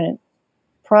permanent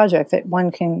project that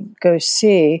one can go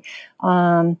see,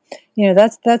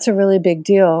 that's a really big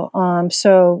deal.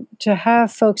 So to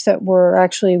have folks that were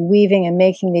actually weaving and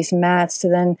making these mats to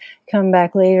then come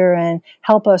back later and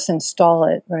help us install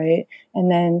it, right? And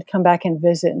then come back and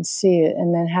visit and see it,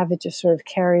 and then have it just sort of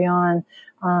carry on,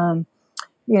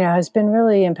 has been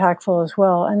really impactful as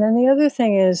well. And then the other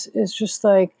thing is just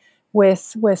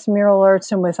with Mural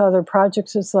Arts and with other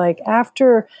projects, it's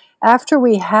after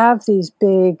we have these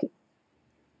big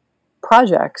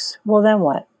projects, well, then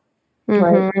what?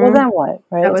 Right. Well, then what?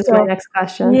 Right. That was my next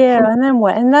question. Yeah, and then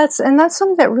what? And that's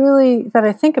something that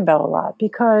I think about a lot,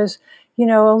 because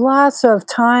lots of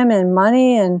time and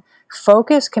money and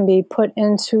focus can be put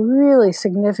into really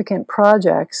significant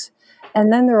projects,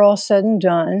 and then they're all said and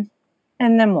done,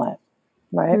 and then what?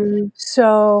 Right.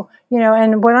 So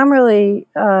and what I'm really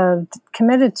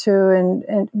committed to,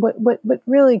 and what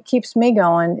really keeps me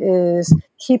going, is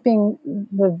keeping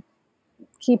the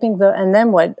and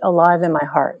then what alive in my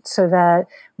heart, so that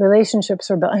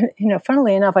relationships are built.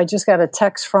 Funnily enough, I just got a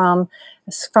text from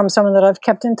someone that I've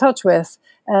kept in touch with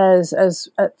as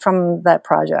from that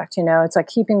project. It's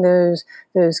keeping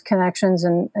those connections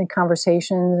and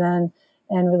conversations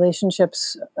and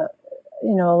relationships,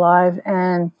 alive.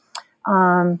 And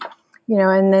and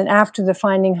then after the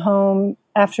Finding Home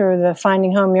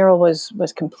mural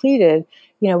was completed,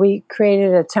 we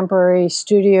created a temporary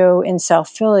studio in South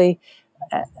Philly,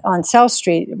 on South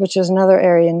Street, which is another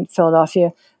area in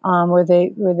Philadelphia, where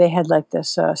they had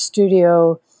this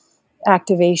studio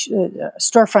activation,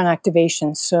 storefront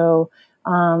activation. So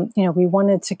we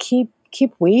wanted to keep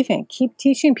weaving, keep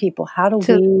teaching people how to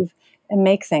weave and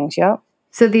make things. Yep.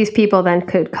 So these people then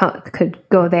could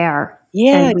go there.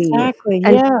 Yeah, exactly.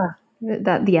 And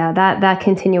that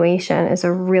continuation is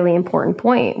a really important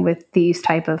point with these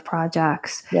type of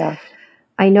projects. Yeah.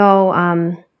 I know.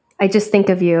 I just think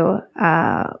of you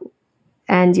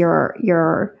and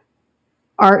your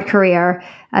art career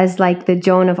as the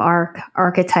Joan of Arc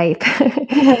archetype,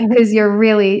 because you're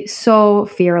really so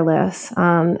fearless.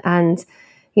 And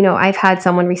I've had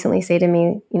someone recently say to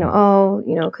me,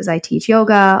 because I teach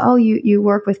yoga, you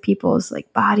work with people's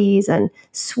bodies and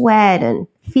sweat and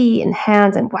feet and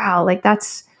hands, and wow,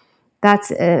 that's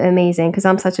amazing, because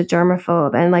I'm such a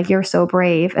germaphobe, and you're so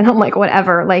brave, and I'm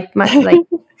whatever,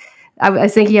 I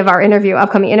was thinking of our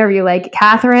upcoming interview, like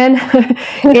Catherine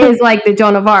is like the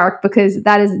Joan of Arc, because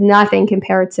that is nothing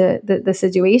compared to the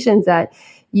situations that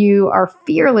you are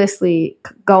fearlessly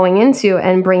going into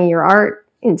and bringing your art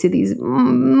into these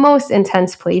most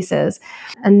intense places.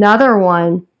 Another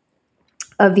one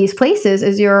of these places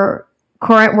is your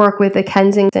current work with the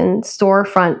Kensington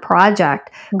storefront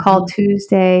project called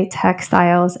Tuesday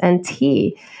Textiles and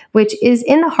Tea, which is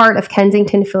in the heart of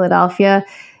Kensington, Philadelphia.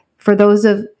 For those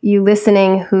of you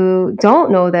listening who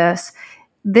don't know this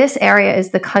area is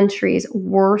the country's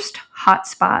worst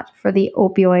hotspot for the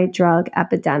opioid drug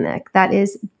epidemic that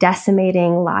is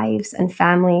decimating lives and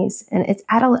families, and it's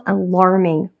at an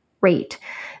alarming rate.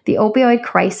 The opioid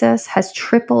crisis has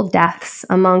tripled deaths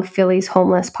among Philly's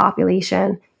homeless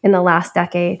population in the last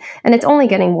decade, and it's only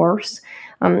getting worse.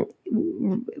 The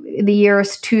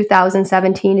years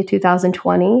 2017 to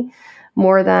 2020,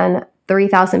 more than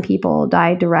 3,000 people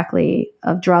died directly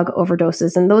of drug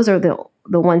overdoses, and those are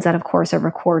the ones that, of course, are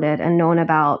recorded and known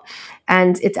about.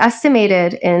 And it's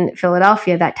estimated in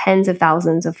Philadelphia that tens of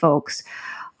thousands of folks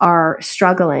are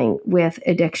struggling with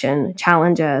addiction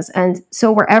challenges. And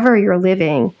so wherever you're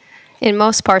living, in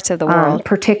most parts of the world,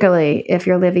 particularly if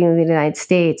you're living in the United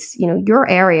States, your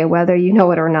area, whether you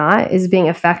know it or not, is being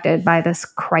affected by this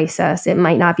crisis. It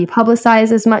might not be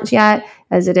publicized as much yet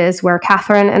as it is where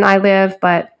Catherine and I live,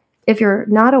 but if you're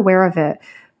not aware of it,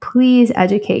 please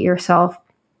educate yourself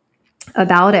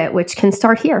about it, which can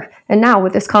start here and now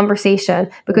with this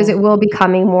conversation, because it will be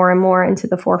coming more and more into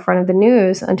the forefront of the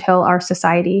news until our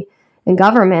society and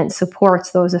government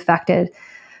supports those affected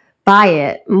by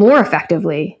it more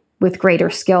effectively with greater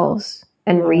skills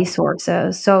and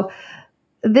resources. So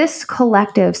this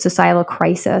collective societal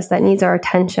crisis that needs our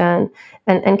attention,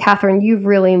 and Catherine, you've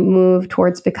really moved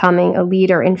towards becoming a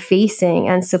leader in facing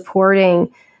and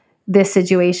supporting this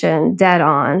situation dead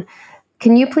on.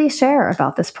 Can you please share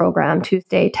about this program,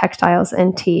 Tuesday Textiles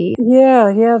and Tea?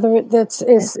 Yeah.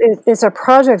 It's a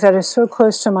project that is so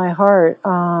close to my heart,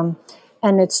 and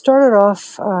it started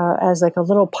off as like a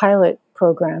little pilot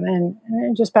program.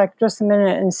 And just back just a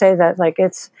minute and say that like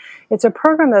it's a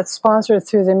program that's sponsored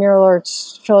through the Mural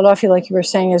Arts Philadelphia, like you were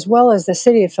saying, as well as the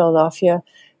City of Philadelphia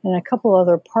and a couple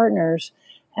other partners,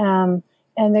 and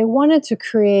they wanted to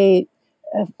create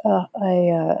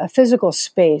a physical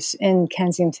space in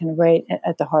Kensington, right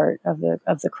at the heart of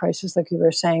the crisis, like you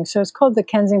were saying. So it's called the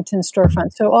Kensington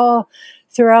Storefront. So all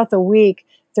throughout the week,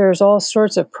 there's all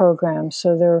sorts of programs.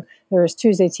 So there's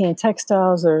Tuesday Tea and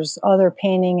Textiles. There's other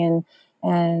painting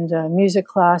and music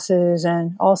classes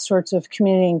and all sorts of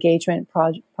community engagement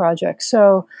projects.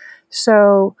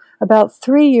 So about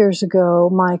 3 years ago,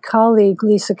 my colleague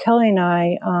Lisa Kelly and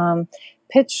I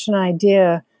pitched an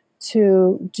idea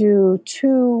to do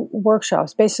 2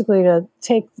 workshops, basically to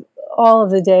take all of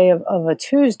the day of a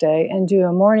Tuesday and do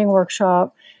a morning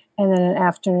workshop and then an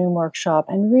afternoon workshop,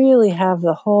 and really have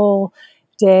the whole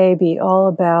day be all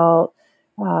about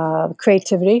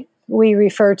creativity. We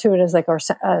refer to it as like our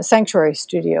sanctuary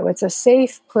studio. It's a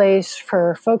safe place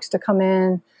for folks to come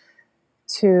in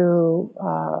to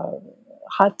a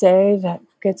hot day that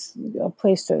gets a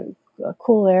place to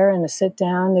cool air and to sit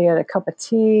down. They get a cup of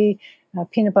tea, a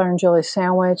peanut butter and jelly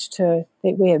sandwich.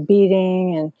 We have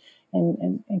beading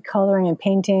and coloring and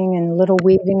painting and little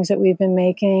weavings that we've been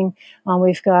making.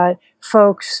 We've got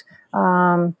folks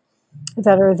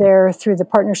that are there through the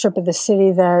partnership of the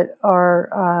city that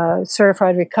are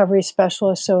certified recovery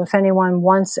specialists. So if anyone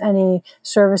wants any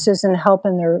services and help,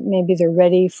 and they're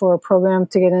ready for a program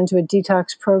to get into a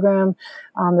detox program,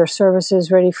 their services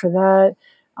ready for that.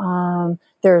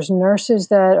 There's nurses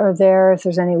that are there if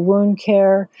there's any wound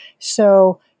care.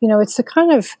 So it's the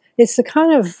kind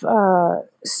of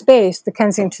space, the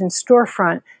Kensington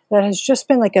storefront, that has just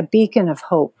been like a beacon of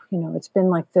hope. It's been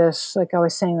like this, like I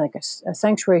was saying, like a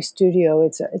sanctuary studio.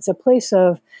 It's a place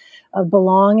of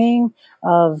belonging,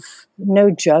 of no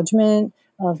judgment,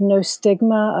 of no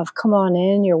stigma, of come on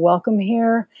in, you're welcome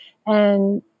here.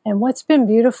 And what's been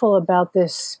beautiful about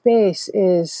this space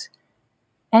is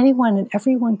anyone and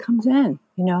everyone comes in.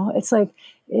 It's like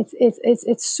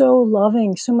it's so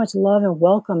loving, so much love and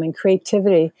welcome and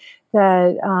creativity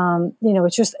that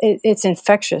it's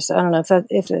infectious. I don't know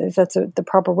if that's the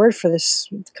proper word for this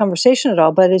conversation at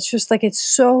all, but it's just like it's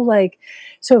so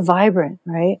vibrant,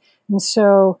 right? And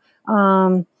so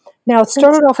now it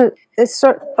started off.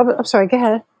 I'm sorry. Go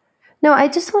ahead. No, I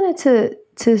just wanted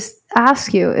to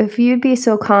ask you if you'd be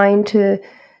so kind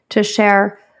to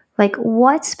share, like,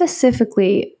 what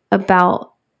specifically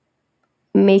about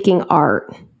making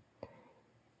art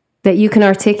that you can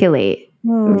articulate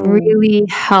really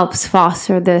helps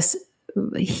foster this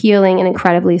healing and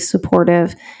incredibly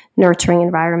supportive nurturing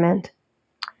environment?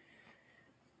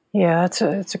 Yeah, it's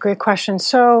a great question.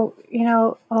 So,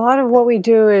 a lot of what we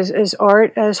do is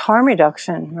art as harm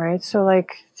reduction, right? So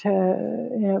like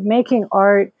making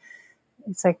art,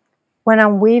 it's like when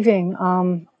I'm weaving,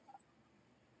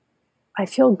 I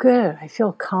feel good. I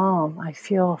feel calm. I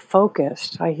feel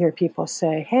focused. I hear people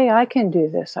say, "Hey, I can do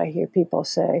this." I hear people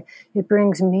say, it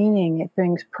brings meaning. It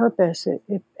brings purpose.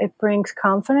 It brings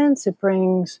confidence. It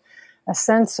brings a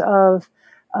sense of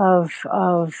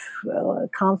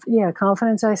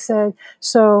confidence. I said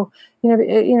so.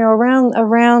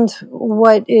 Around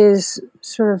what is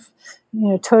sort of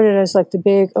touted as like the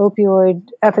big opioid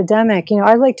epidemic.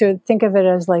 I like to think of it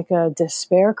as like a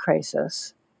despair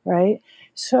crisis, right?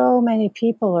 So many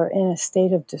people are in a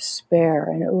state of despair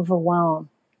and overwhelm,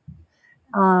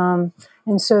 and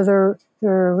so they're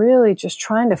really just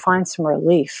trying to find some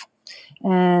relief,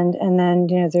 and then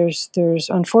there's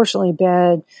unfortunately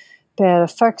bad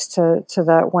effects to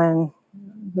that when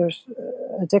there's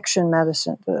addiction, right?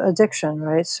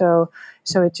 So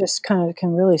it just kind of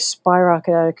can really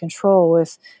skyrocket out of control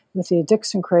with the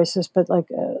addiction crisis. But like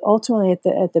ultimately at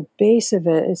the base of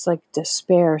it, it's like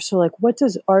despair. So like, what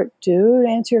does art do to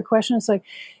answer your question? It's like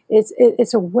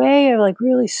it's a way of like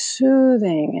really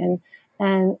soothing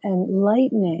and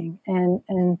lightening and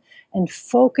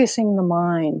focusing the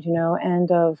mind,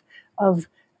 and of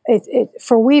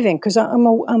for weaving, because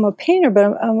I'm a painter,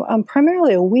 but I'm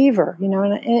primarily a weaver, and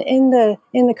in the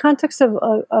context of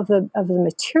the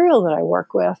material that I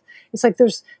work with, it's like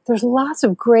there's lots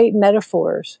of great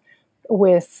metaphors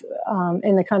with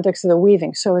in the context of the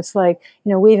weaving. So it's like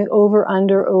weaving over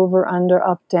under,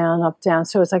 up down.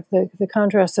 So it's like the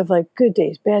contrast of like good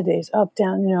days, bad days, up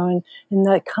down, and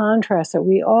that contrast that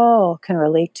we all can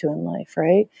relate to in life,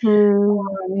 right?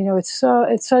 It's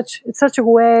such a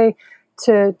way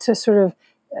to sort of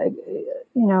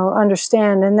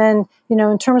understand. And then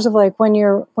in terms of like when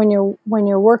you're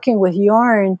working with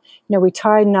yarn, we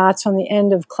tie knots on the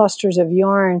end of clusters of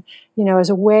yarn,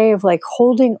 as a way of like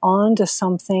holding on to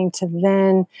something to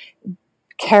then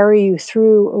carry you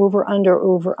through over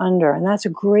under. And that's a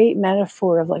great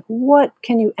metaphor of like, what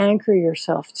can you anchor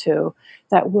yourself to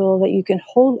that you can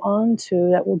hold on to,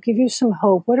 that will give you some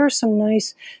hope? What are some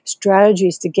nice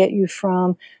strategies to get you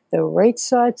from the right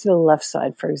side to the left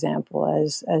side, for example,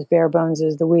 as bare bones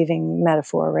is the weaving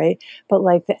metaphor, right? But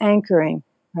like the anchoring,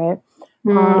 right?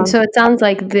 So it sounds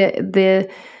like the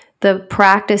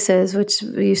practices, which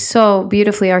you so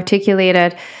beautifully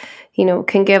articulated,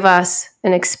 can give us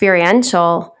an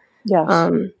experiential,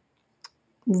 Yes.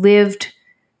 Lived,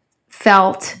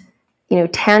 felt,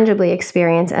 tangibly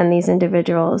experience, and these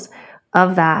individuals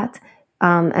of that.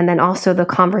 And then also the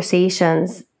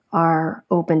conversations are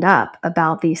opened up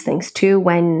about these things too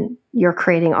when you're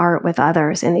creating art with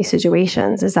others in these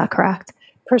situations. Is that correct?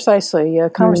 Precisely. Yeah,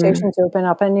 conversations open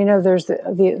up. And, there's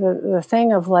the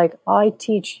thing of like, I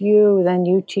teach you, then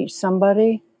you teach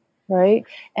somebody, right?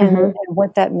 And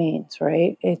what that means,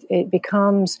 right? It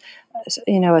becomes,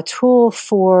 a tool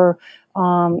for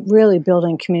really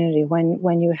building community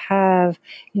when you have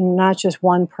not just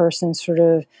one person sort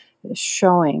of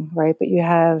showing, right? But you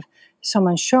have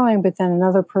someone showing, but then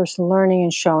another person learning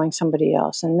and showing somebody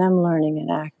else, and them learning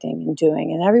and acting and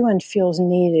doing, and everyone feels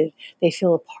needed. They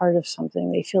feel a part of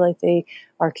something. They feel like they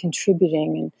are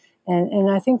contributing, and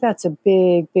I think that's a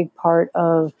big part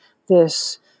of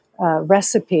this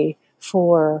recipe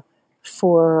for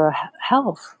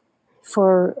health,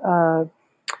 for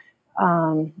a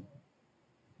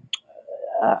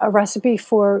recipe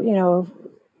for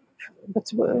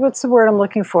what's the word I'm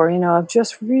looking for? Of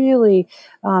just really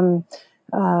feeling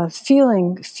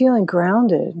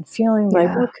grounded and feeling like,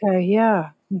 okay,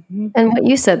 yeah. And what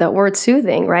you said, that word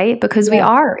soothing, right? Because we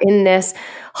are in this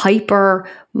hyper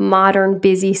modern,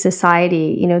 busy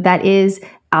society, that is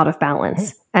out of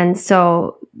balance. And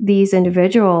so these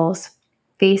individuals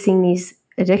facing these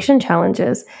addiction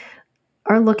challenges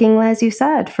are looking, as you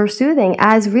said, for soothing,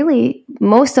 as really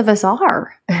most of us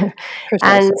are. And,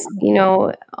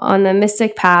 on the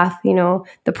mystic path,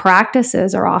 the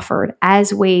practices are offered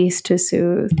as ways to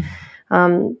soothe.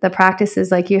 The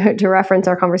practices, like you to reference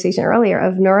our conversation earlier,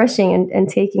 of nourishing and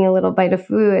taking a little bite of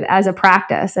food as a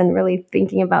practice, and really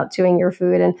thinking about chewing your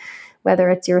food, and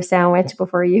whether it's your sandwich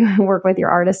before you work with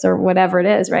your artist or whatever it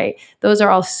is, right? Those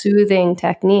are all soothing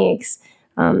techniques.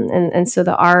 And so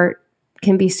the art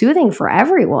can be soothing for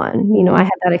everyone. I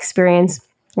had that experience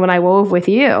when I wove with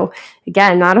you.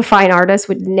 Again, not a fine artist,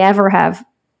 would never have,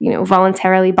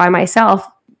 voluntarily by myself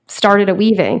started a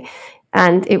weaving.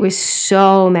 And it was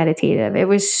so meditative. It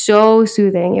was so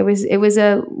soothing. It was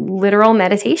a literal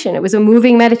meditation. It was a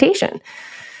moving meditation.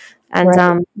 And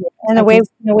right. And the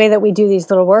way that we do these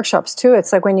little workshops too,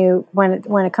 it's like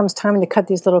when it comes time to cut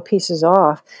these little pieces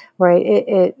off,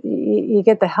 right? You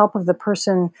get the help of the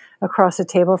person across the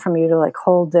table from you to like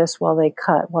hold this while you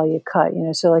cut,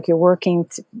 so like you're working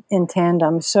in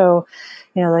tandem. So,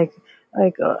 like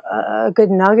a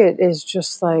good nugget is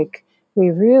just like we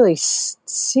really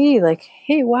see like,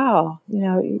 hey, wow,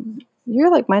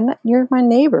 you're my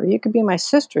neighbor. You could be my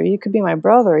sister. You could be my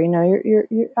brother.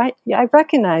 I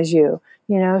recognize you.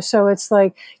 So it's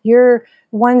like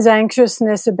one's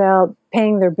anxiousness about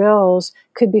paying their bills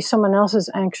could be someone else's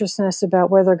anxiousness about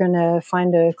where they're going to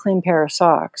find a clean pair of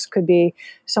socks. Could be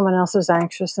someone else's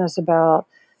anxiousness about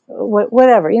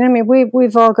whatever. I mean,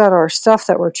 we've all got our stuff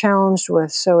that we're challenged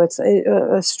with. So it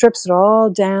strips it all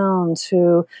down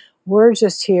to we're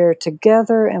just here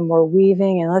together and we're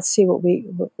weaving, and let's see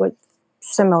what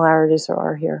similarities there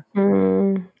are here.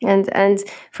 And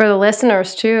for the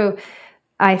listeners too,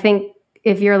 I think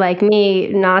if you're like me,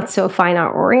 not so fine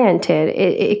art oriented,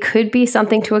 it could be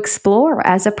something to explore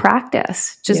as a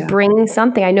practice. Just bringing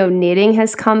something. I know knitting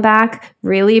has come back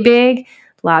really big.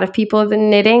 A lot of people have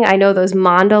been knitting. I know those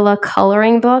mandala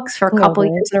coloring books for a couple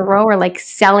years in a row are like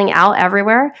selling out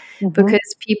everywhere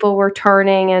because people were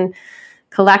turning and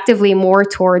collectively more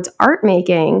towards art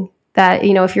making. That,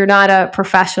 if you're not a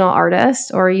professional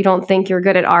artist or you don't think you're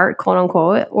good at art, quote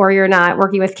unquote, or you're not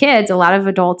working with kids, a lot of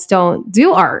adults don't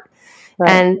do art. Right.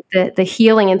 And the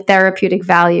healing and therapeutic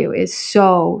value is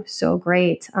so, so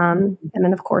great. And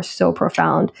then, of course, so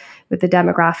profound with the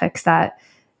demographics that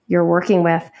you're working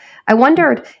with. I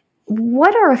wondered,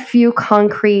 what are a few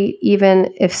concrete,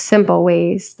 even if simple,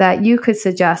 ways that you could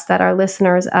suggest that our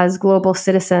listeners, as global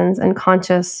citizens and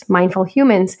conscious, mindful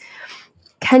humans,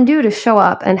 can do to show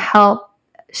up and help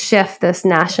shift this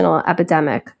national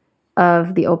epidemic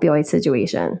of the opioid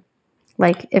situation?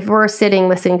 Like if we're sitting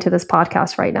listening to this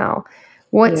podcast right now,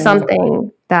 what's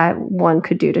something that one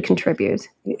could do to contribute?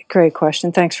 Great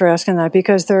question. Thanks for asking that,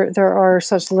 because there are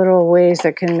such little ways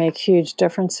that can make huge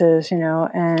differences,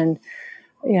 and,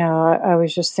 I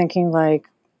was just thinking like,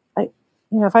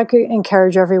 if I could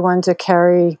encourage everyone to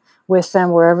carry with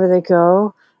them wherever they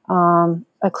go,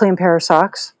 a clean pair of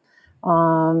socks,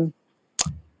 a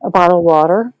bottle of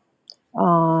water,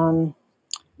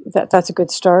 that's a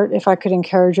good start. If I could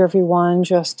encourage everyone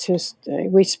just to,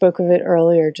 we spoke of it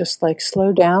earlier, just like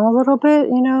slow down a little bit,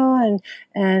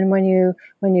 and when you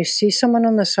see someone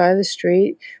on the side of the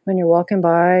street, when you're walking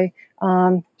by,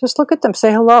 just look at them,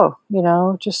 say hello,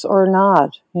 or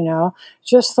nod,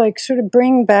 just like sort of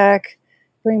bring back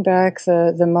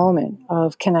the moment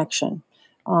of connection.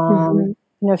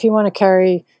 If you want to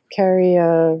carry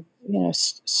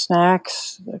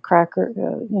snacks, a cracker,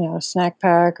 a snack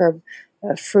pack, or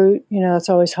fruit, it's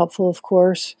always helpful, of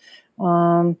course.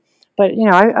 But,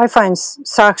 I find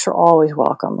socks are always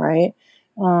welcome, right?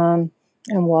 And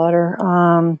water.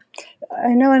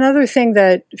 I know another thing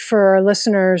that for our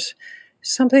listeners,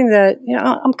 something that,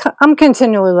 I'm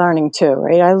continually learning too,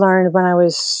 right? I learned when I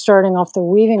was starting off the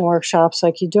weaving workshops,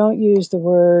 like you don't use the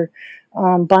word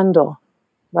bundle,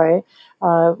 right?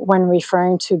 When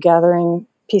referring to gathering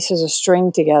pieces of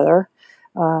string together.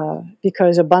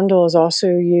 Because a bundle is also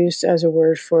used as a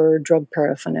word for drug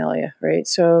paraphernalia, right?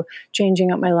 So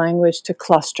changing up my language to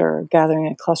cluster, gathering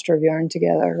a cluster of yarn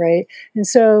together, right? And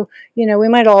so, we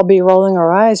might all be rolling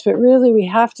our eyes, but really we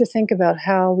have to think about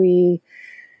how we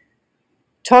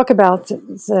talk about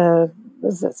the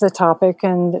topic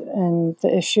and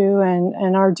the issue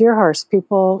and our dear hearts.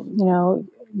 People,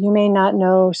 you may not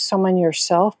know someone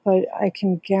yourself, but I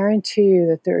can guarantee you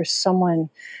that there is someone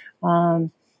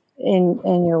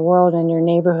in your world, in your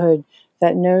neighborhood,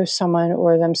 that knows someone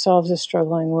or themselves is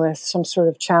struggling with some sort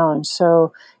of challenge.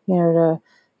 So,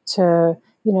 to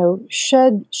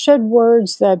shed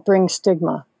words that bring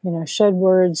stigma, shed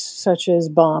words such as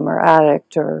bum or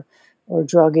addict or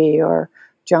druggie or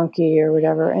junkie or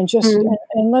whatever, and just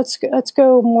and let's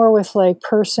go more with like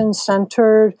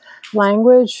person-centered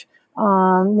language.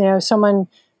 Someone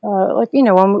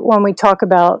when we talk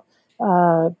about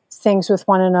things with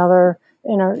one another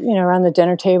around the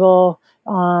dinner table,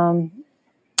 on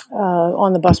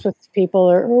the bus with people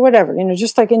or whatever,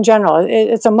 just like in general,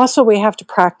 it's a muscle we have to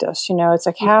practice. It's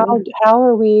like how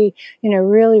are we,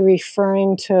 really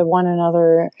referring to one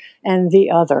another and the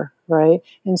other, right?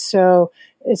 And so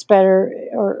it's better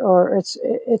or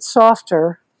it's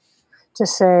softer to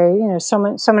say,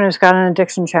 someone who's got an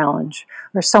addiction challenge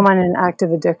or someone in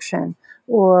active addiction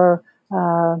or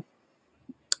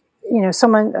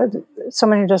someone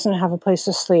who doesn't have a place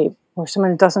to sleep or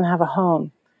someone who doesn't have a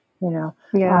home,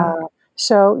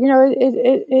 So,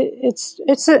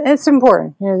 it's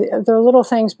important. There are little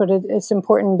things, but it's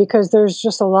important because there's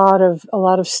just a lot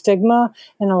of stigma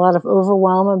and a lot of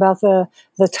overwhelm about the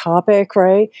topic,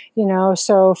 right?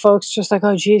 So folks just like,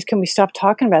 oh, geez, can we stop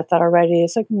talking about that already?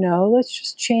 It's like, no, let's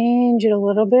just change it a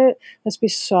little bit. Let's be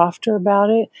softer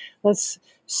about it. Let's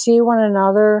see one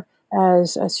another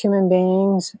as human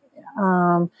beings.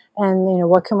 And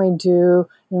what can we do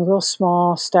in real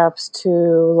small steps to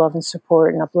love and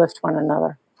support and uplift one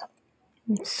another?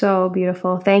 So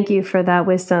beautiful. Thank you for that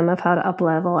wisdom of how to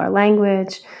up-level our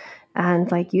language. And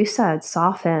like you said,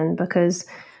 soften, because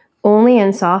only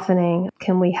in softening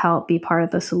can we help be part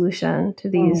of the solution to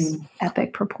these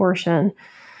epic proportion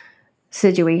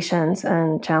situations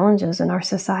and challenges in our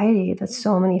society that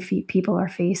so many people are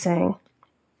facing.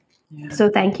 Yeah. So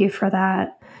thank you for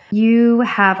that. You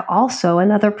have also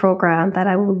another program that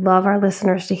I would love our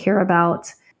listeners to hear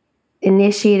about,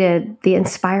 initiated the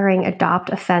Inspiring Adopt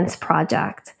a Fence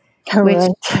project,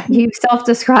 which you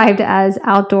self-described as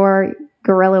outdoor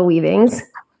guerrilla weavings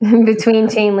between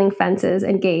chain link fences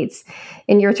and gates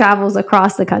in your travels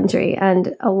across the country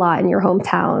and a lot in your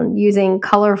hometown, using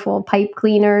colorful pipe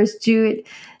cleaners, jute,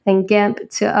 and GIMP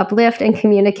to uplift and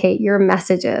communicate your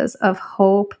messages of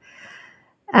hope.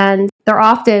 And they're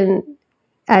often,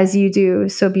 as you do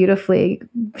so beautifully,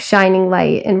 shining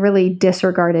light in really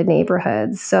disregarded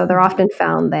neighborhoods. So they're often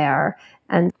found there.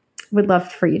 And would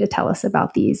love for you to tell us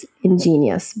about these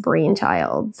ingenious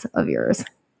brainchilds of yours.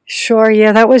 Sure.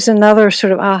 Yeah, that was another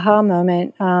sort of aha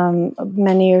moment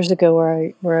many years ago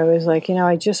where I was like,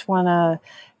 I just want to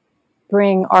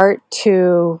bring art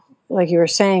to, like you were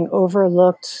saying,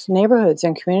 overlooked neighborhoods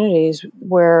and communities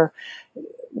where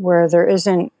there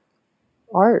isn't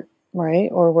art, right?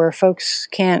 Or where folks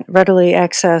can't readily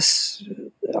access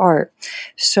art.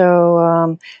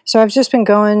 So I've just been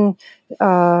going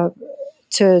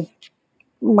to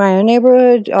my own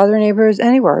neighborhood, other neighborhoods,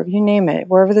 anywhere, you name it.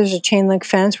 Wherever there's a chain link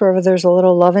fence, wherever there's a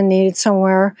little loving needed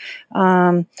somewhere,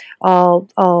 I'll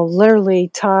literally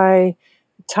tie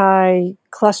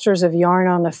clusters of yarn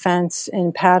on the fence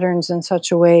in patterns in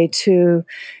such a way to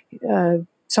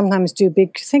sometimes do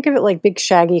think of it like big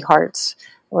shaggy hearts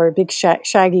or big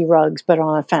shaggy rugs, but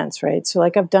on a fence, right? So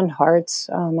like I've done hearts.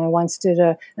 I once did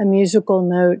a musical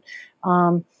note.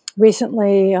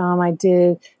 Recently, I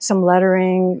did some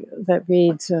lettering that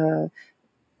reads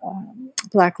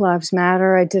Black Lives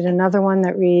Matter. I did another one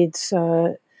that reads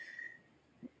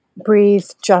Breathe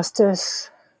Justice.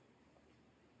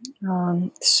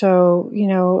 It's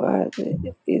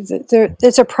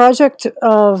a project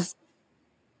of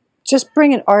just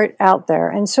bringing art out there.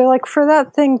 And so like for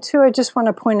that thing too, I just want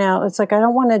to point out, it's like I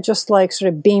don't want to just like sort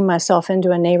of beam myself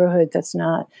into a neighborhood that's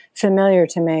not familiar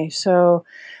to me. So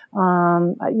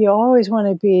you always want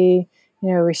to be,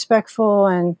 respectful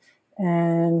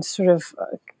and sort of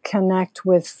connect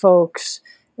with folks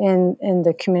in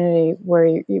the community where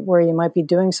you might be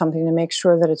doing something to make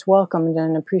sure that it's welcomed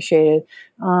and appreciated.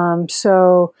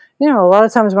 So a lot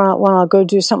of times when I'll go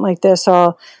do something like this,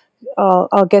 I'll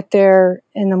get there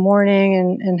in the morning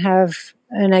and have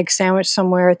an egg sandwich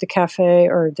somewhere at the cafe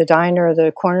or the diner or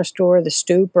the corner store, or the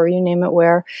stoop, or you name it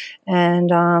where, and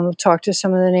talk to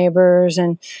some of the neighbors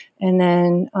and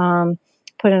then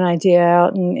put an idea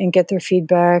out and get their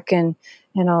feedback and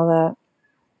all that.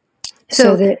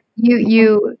 So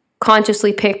you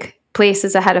consciously pick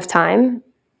places ahead of time,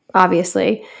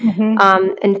 obviously,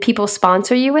 and people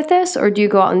sponsor you with this, or do you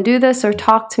go out and do this? Or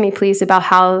talk to me, please, about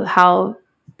how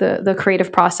the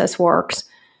creative process works.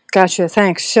 Gotcha.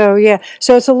 Thanks. So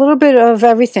it's a little bit of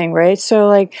everything, right? So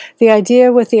like the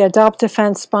idea with the Adopt a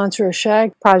Fence Sponsor a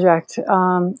Shag project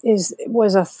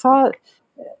was a thought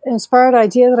inspired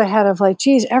idea that I had of like,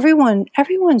 geez,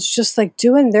 everyone's just like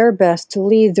doing their best to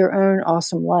lead their own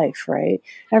awesome life, right?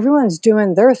 Everyone's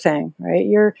doing their thing, right?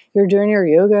 You're doing your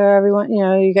yoga. Everyone,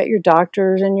 you got your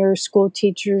doctors and your school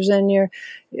teachers and your,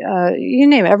 you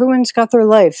name it. Everyone's got their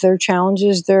life, their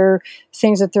challenges, their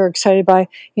things that they're excited by,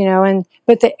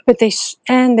 but they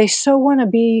so want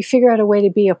to figure out a way to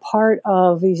be a part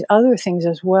of these other things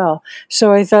as well.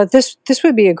 So I thought this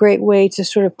would be a great way to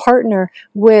sort of partner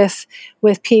with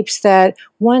peeps that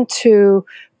want to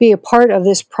be a part of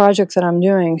this project that I'm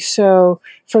doing. So,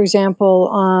 for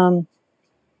example,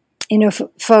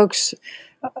 folks,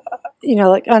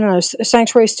 like, I don't know,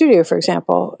 Sanctuary Studio, for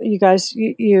example, you guys,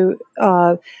 you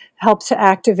helped to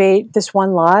activate this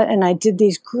one lot, and I did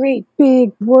these great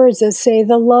big words that say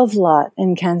the love lot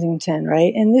in Kensington,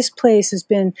 right? And this place has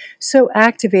been so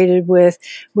activated with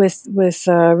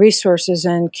resources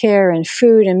and care and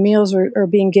food, and meals are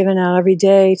being given out every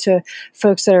day to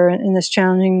folks that are in this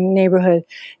challenging neighborhood.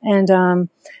 And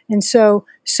so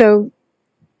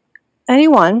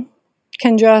anyone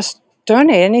can just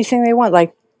donate anything they want,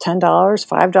 like $10,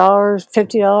 $5,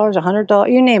 $50,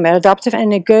 $100, you name it, adoptive,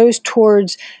 and it goes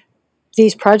towards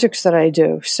these projects that I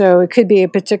do. So it could be a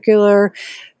particular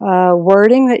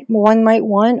wording that one might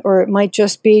want, or it might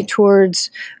just be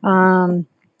towards,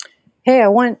 hey, I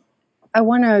want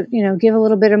to, give a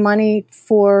little bit of money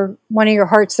for one of your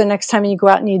hearts the next time you go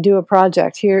out and you do a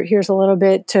project. Here's a little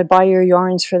bit to buy your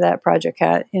yarns for that project,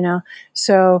 Kat.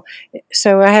 So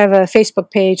I have a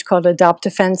Facebook page called Adopt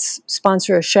Defense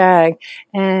Sponsor a Shag,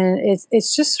 and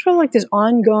it's just sort of like this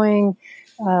ongoing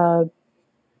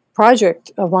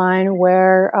project of mine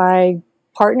where I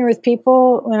partner with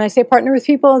people. When I say partner with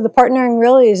people, the partnering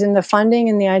really is in the funding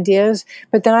and the ideas,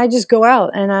 but then I just go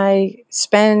out and I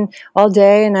spend all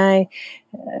day and I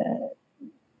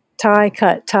tie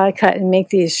cut and make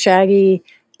these shaggy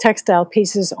textile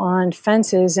pieces on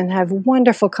fences and have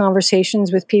wonderful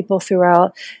conversations with people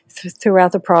throughout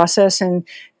the process. And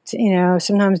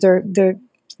sometimes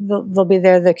they'll be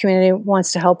there. The community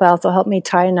wants to help out. They'll help me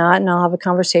tie a knot, and I'll have a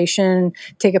conversation,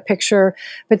 take a picture.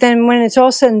 But then when it's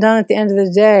all said and done at the end of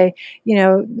the day,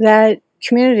 that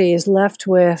community is left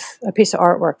with a piece of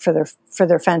artwork for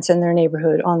their fence in their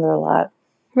neighborhood on their lot.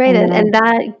 Right. And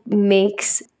that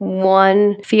makes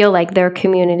one feel like their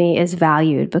community is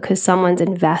valued because someone's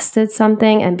invested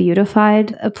something and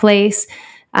beautified a place.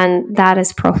 And that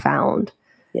is profound.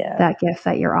 Yeah. That gift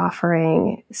that you're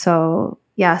offering. So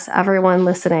yes, everyone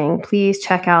listening, please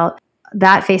check out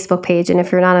that Facebook page. And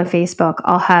if you're not on Facebook,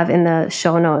 I'll have in the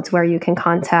show notes where you can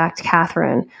contact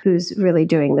Catherine, who's really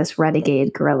doing this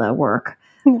renegade guerrilla work.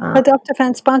 Adopt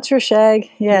Defense Sponsor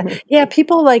Shag. Yeah. Mm-hmm. Yeah.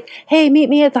 People like, hey, meet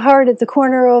me at the heart at the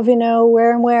corner of,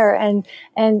 where and where. And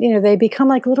they become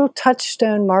like little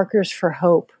touchstone markers for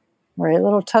hope, right?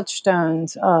 Little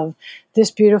touchstones of this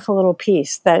beautiful little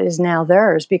piece that is now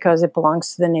theirs because it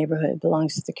belongs to the neighborhood,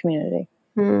 belongs to the community.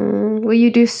 Well, you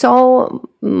do so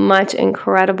much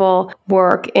incredible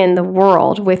work in the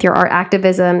world with your art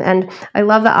activism. And I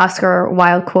love the Oscar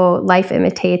Wilde quote, life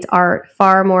imitates art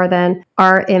far more than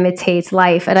art imitates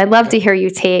life. And I'd love to hear your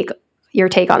take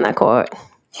on that quote.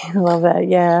 I love that.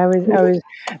 Yeah, I was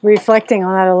reflecting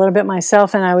on that a little bit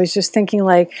myself. And I was just thinking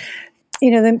like,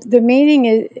 the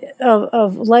meaning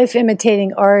of life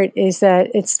imitating art is that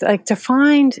it's like to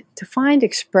find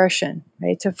expression,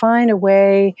 right? To find a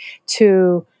way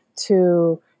to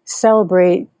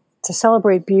celebrate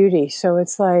beauty. So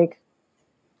it's like,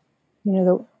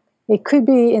 it could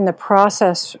be in the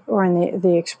process or in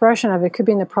the expression of it could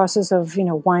be in the process of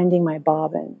winding my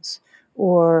bobbins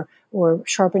or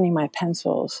sharpening my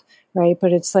pencils, right?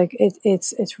 But it's like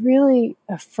it's really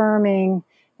affirming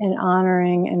and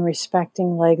honoring and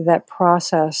respecting like that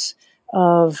process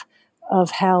of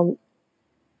how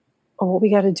what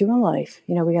we got to do in life.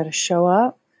 We got to show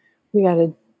up, we got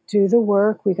to do the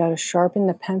work, we got to sharpen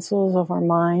the pencils of our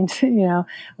mind.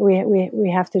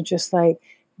 We have to just like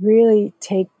really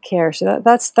take care. So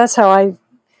that's how I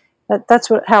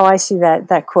see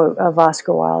that quote of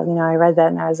Oscar Wilde. I read that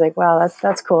and I was like, wow,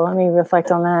 that's cool. Let me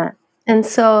reflect on that. And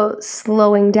so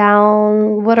slowing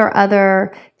down, what are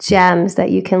other gems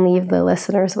that you can leave the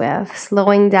listeners with?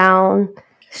 Slowing down,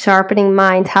 sharpening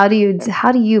mind. How do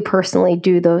you personally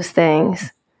do those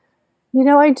things?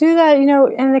 I do that,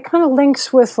 and it kind of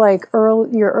links with like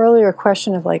your earlier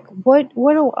question of like, what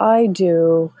do I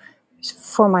do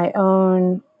for my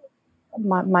own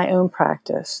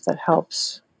practice that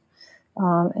helps?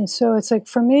 And so it's like,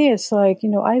 for me, it's like,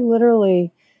 I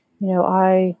literally,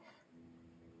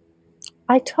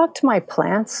 I talk to my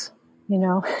plants,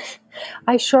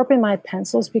 I sharpen my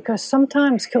pencils because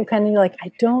sometimes, Kilkenny, like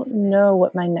I don't know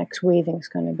what my next weaving is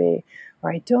going to be,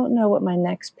 or I don't know what my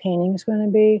next painting is going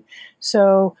to be.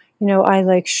 So, I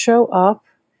like show up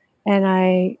and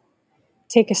I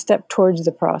take a step towards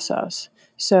the process.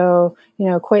 So,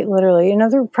 quite literally,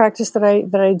 another practice that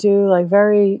I do like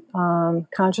very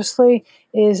consciously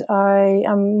is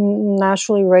I'm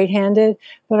naturally right-handed,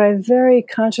 but I very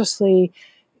consciously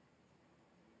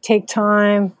take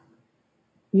time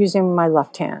using my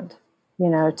left hand,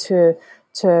 to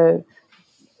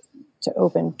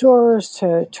open doors,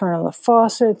 to turn on the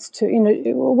faucets, to,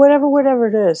 whatever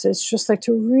it is. It's just like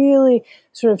to really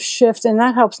sort of shift. And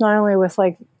that helps not only with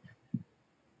like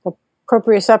the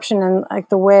proprioception and like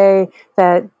the way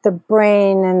that the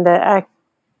brain and the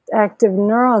active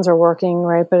neurons are working,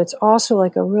 right? But it's also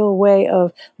like a real way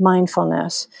of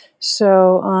mindfulness.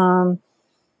 So,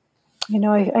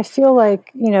 I feel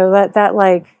like, that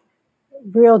like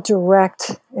real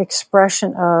direct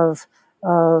expression of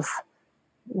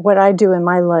what I do in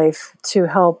my life to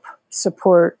help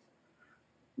support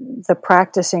the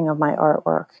practicing of my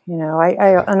artwork.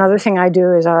 Another thing I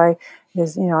do is I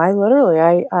is,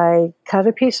 I cut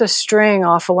a piece of string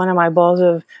off of one of my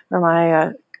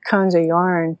my cones of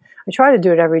yarn. I try to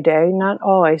do it every day, not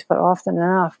always, but often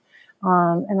enough.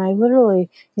 And I literally,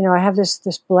 I have this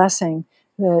blessing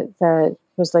that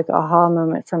was like an aha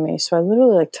moment for me. So I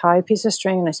literally like tie a piece of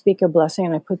string and I speak a blessing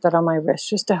and I put that on my wrist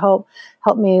just to help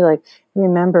me like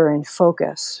remember and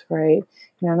focus, right?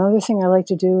 Another thing I like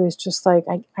to do is just like,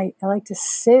 I like to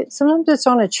sit. Sometimes it's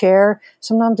on a chair.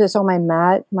 Sometimes it's on my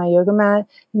mat, my yoga mat.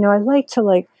 I like to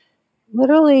like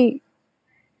literally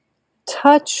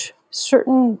touch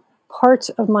certain parts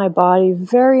of my body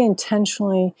very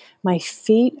intentionally. My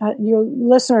feet, your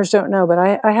listeners don't know, but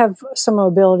I have some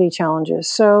mobility challenges.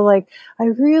 So like I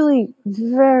really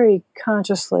very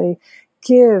consciously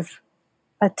give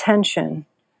attention,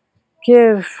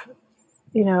 give,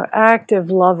 active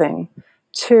loving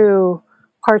to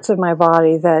parts of my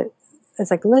body that it's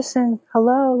like, listen,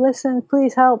 hello, listen,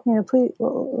 please help, please,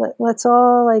 let's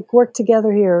all like work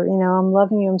together here. I'm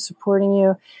loving you, I'm supporting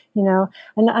you,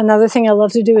 And another thing I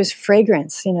love to do is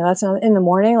fragrance. That's in the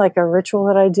morning, like a ritual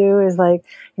that I do is like,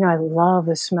 I love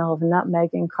the smell of nutmeg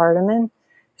and cardamom.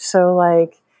 So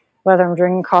like, whether I'm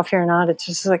drinking coffee or not, it's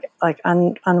just like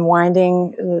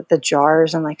unwinding the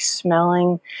jars and like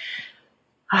smelling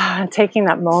and taking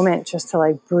that moment just to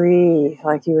like breathe,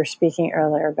 like you were speaking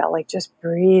earlier about like just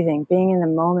breathing, being in the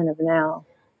moment of now.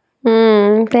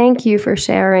 Thank you for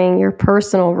sharing your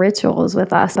personal rituals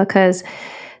with us, because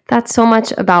that's so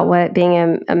much about what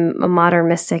being a modern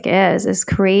mystic is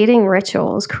creating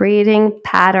rituals, creating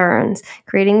patterns,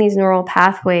 creating these neural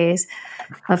pathways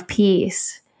of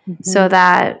peace. So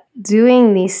that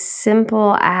doing these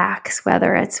simple acts,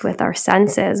 whether it's with our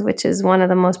senses, which is one of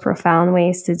the most profound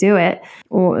ways to do it,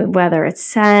 or whether it's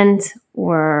scent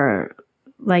or,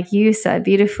 like you said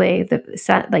beautifully, the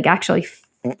scent, like actually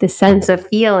the sense of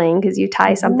feeling, because you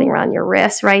tie something around your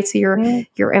wrist, right? So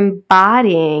you're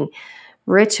embodying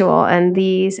ritual, and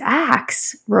these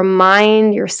acts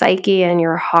remind your psyche and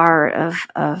your heart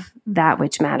of that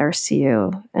which matters to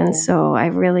you. And so I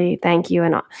really thank you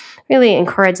and really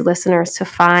encourage listeners to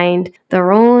find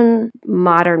their own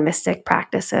modern mystic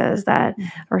practices that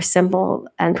are simple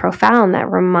and profound,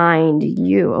 that remind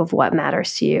you of what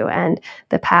matters to you and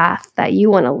the path that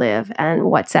you want to live and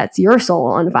what sets your soul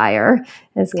on fire,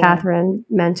 as Catherine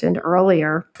mentioned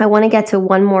earlier. I want to get to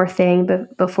one more thing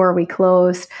before we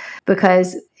close,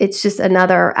 because it's just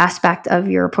another aspect of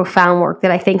your profound work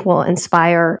that I think will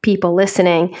inspire people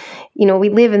listening. We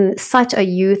live in such a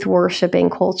youth worshiping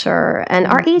culture, and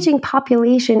our aging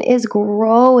population is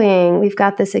growing. We've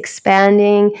got this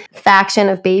expanding faction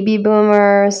of baby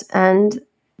boomers, and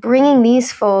bringing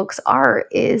these folks art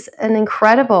is an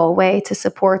incredible way to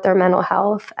support their mental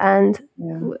health. And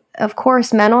of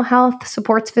course, mental health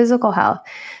supports physical health.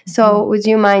 So would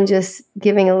you mind just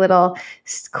giving a little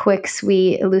quick,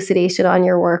 sweet elucidation on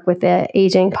your work with the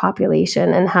aging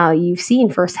population and how you've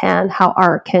seen firsthand how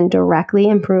art can directly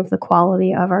improve the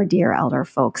quality of our dear elder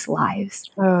folks' lives?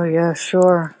 Oh, yeah,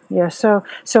 sure. Yeah. So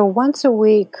once a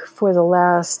week for the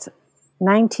last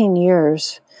 19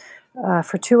 years,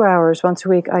 for 2 hours once a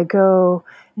week, I go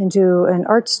and do an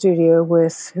art studio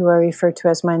with who I refer to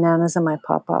as my nanas and my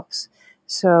pop-ups.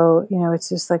 So, it's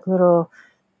this like little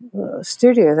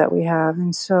studio that we have.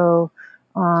 And so,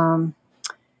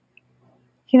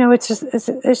 it's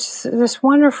just this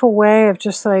wonderful way of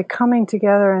just like coming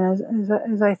together. And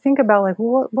as I think about like,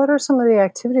 what are some of the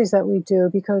activities that we do?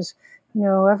 Because,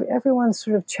 everyone's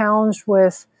sort of challenged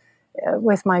with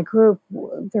my group.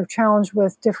 They're challenged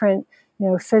with different,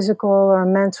 physical or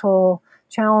mental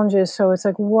challenges. So it's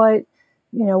like, what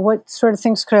sort of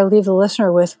things could I leave the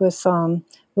listener with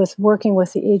working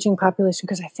with the aging population?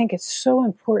 Because I think it's so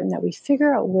important that we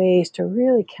figure out ways to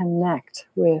really connect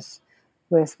with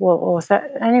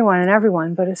anyone and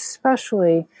everyone, but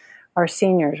especially our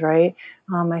seniors, right?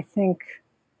 I think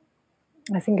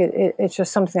it's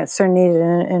just something that's so needed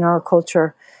in our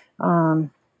culture.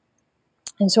 And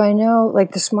so I know,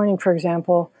 like this morning, for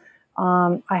example,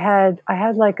 I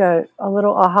had like a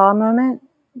little aha moment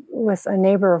with a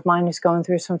neighbor of mine who's going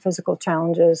through some physical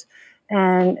challenges.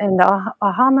 And the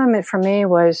aha moment for me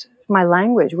was my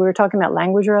language. We were talking about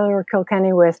language earlier,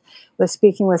 Kilkenny, with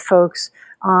speaking with folks.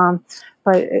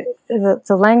 But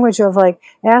the language of like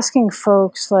asking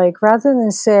folks, like, rather than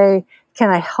say,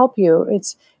 can I help you?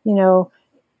 It's, do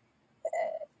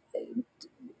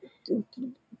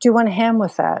you want a ham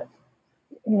with that?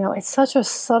 It's such a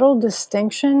subtle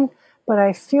distinction, but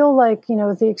I feel like,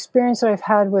 the experience that I've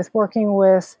had with working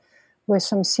with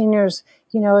some seniors,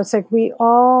 it's like we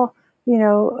all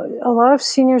a lot of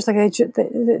seniors, like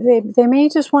they may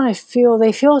just want to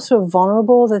they feel so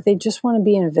vulnerable that they just want to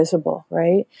be invisible,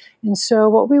 right? And so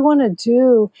what we want to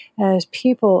do as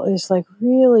people is like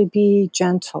really be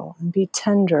gentle and be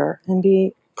tender and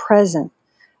be present.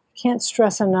 Can't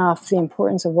stress enough the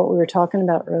importance of what we were talking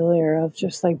about earlier, of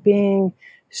just like being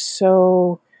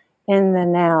so in the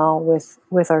now with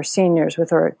our seniors,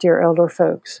 with our dear elder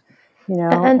folks.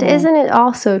 And isn't it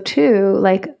also too,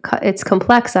 like, it's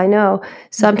complex, I know.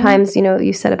 Sometimes,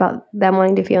 you said about them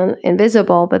wanting to feel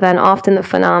invisible, but then often the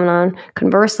phenomenon,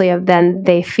 conversely, of then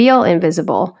they feel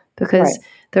invisible because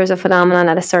there's a phenomenon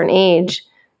at a certain age,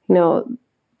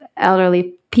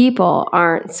 elderly people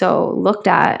aren't so looked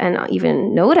at and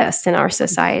even noticed in our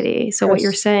society. So what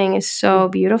you're saying is so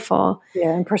beautiful. Yeah,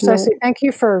 and precisely. Thank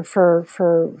you for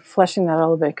fleshing that out a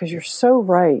little bit, because you're so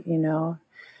right.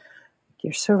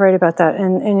 You're so right about that,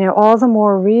 and all the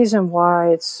more reason why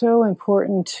it's so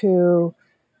important to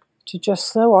just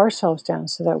slow ourselves down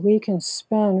so that we can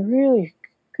spend really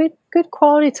good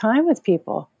quality time with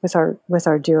people, with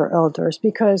our dear elders,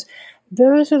 because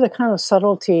those are the kind of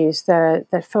subtleties that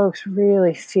folks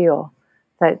really feel,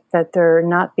 that they're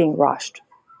not being rushed,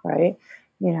 right?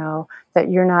 That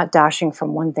you're not dashing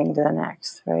from one thing to the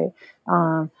next, right?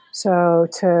 So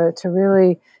to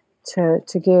really to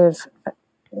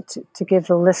give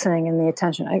the listening and the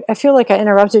attention. I feel like I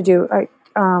interrupted you.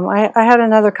 I had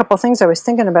another couple of things I was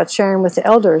thinking about sharing with the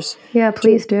elders. Yeah,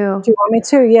 please do. Do you want me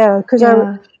to? Yeah, because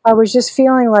I was just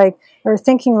feeling like, or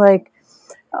thinking like,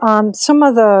 some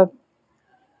of the,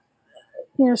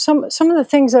 some of the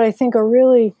things that I think are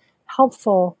really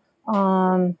helpful,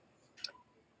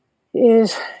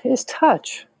 is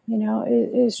touch.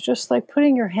 Is just like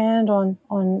putting your hand on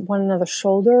one another's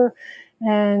shoulder,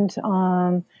 and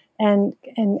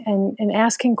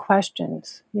asking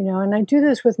questions. And I do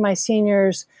this with my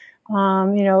seniors.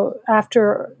 During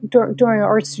our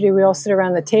art studio, we all sit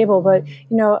around the table, but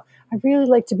I really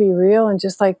like to be real and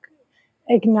just like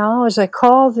acknowledge, like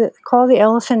call the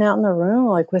elephant out in the room,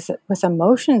 like with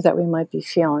emotions that we might be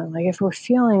feeling. Like if we're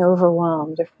feeling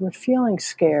overwhelmed, if we're feeling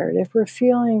scared, if we're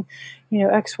feeling,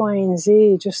 X, Y, and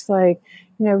Z, just like,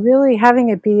 really having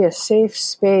it be a safe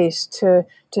space to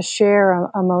share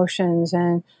emotions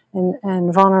and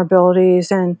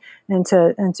vulnerabilities, and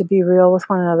to be real with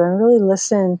one another, and really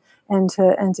listen, and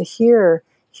to hear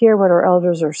what our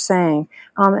elders are saying,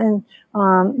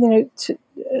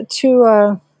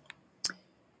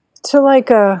 to like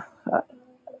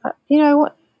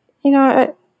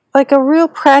like a real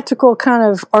practical kind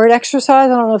of art exercise.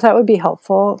 I don't know if that would be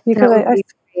helpful, because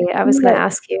I was going to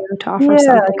ask you to offer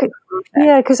something.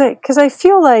 Because I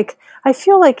feel like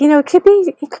it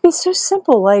could be so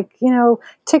simple, like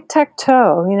tic tac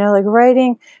toe, like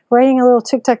writing a little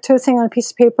tic tac toe thing on a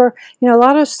piece of paper. A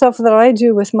lot of stuff that I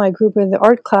do with my group in the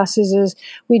art classes is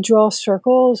we draw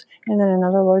circles and then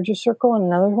another larger circle and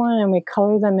another one, and we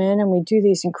color them in, and we do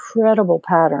these incredible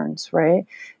patterns, right?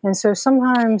 And so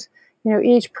sometimes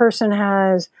each person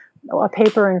has a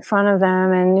paper in front of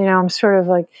them, and I'm sort of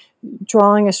like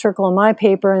drawing a circle on my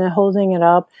paper and then holding it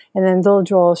up, and then they'll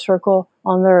draw a circle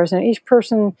on theirs, and each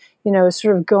person is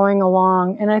sort of going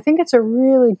along. And I think it's a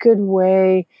really good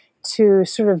way to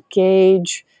sort of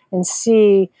gauge and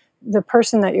see the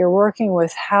person that you're working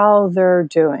with, how they're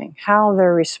doing, how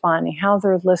they're responding, how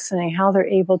they're listening, how they're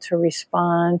able to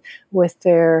respond with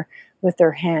their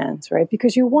hands, right?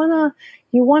 Because you want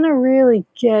to really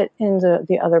get into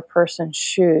the other person's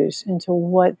shoes, into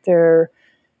what they're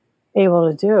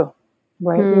able to do,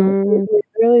 right? We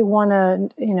really want to,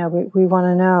 we want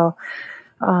to know.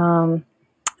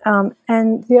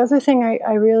 And the other thing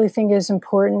I really think is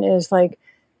important is like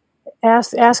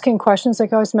asking questions,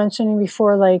 like I was mentioning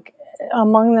before, like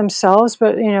among themselves,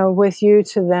 but with you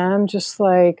to them, just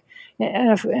like,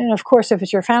 and of course, if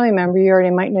it's your family member, you already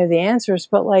might know the answers,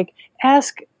 but like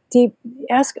ask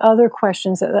other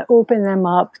questions that open them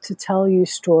up to tell you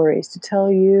stories, to tell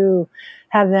you,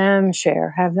 have them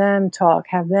share, have them talk,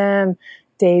 have them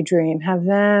daydream, have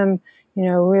them,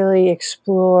 really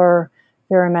explore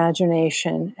their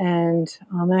imagination. And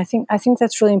I think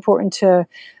that's really important to,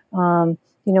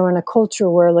 in a culture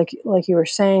where, like you were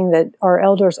saying, that our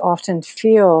elders often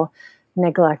feel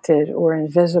neglected or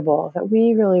invisible, that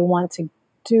we really want to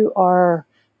do our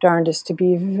darndest to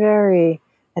be very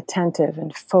attentive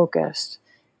and focused,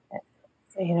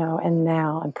 and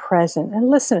now and present and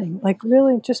listening, like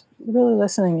really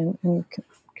listening and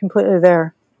completely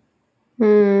there.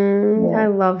 I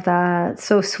love that.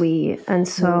 So sweet and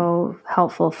so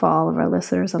helpful for all of our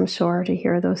listeners, I'm sure, to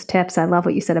hear those tips. I love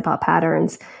what you said about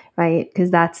patterns, right?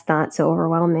 Because that's not so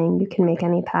overwhelming. You can make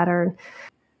any pattern.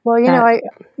 Well,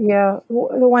 the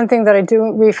one thing that I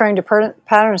do referring to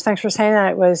patterns, thanks for saying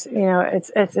that, was,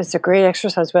 it's a great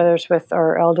exercise, whether it's with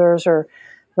our elders or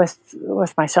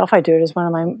with myself. I do it as one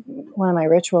of my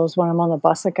rituals when I'm on the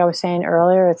bus, like I was saying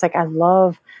earlier. It's like I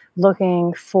love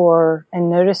looking for and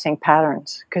noticing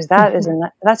patterns, because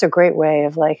that's a great way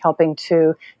of like helping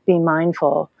to be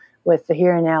mindful with the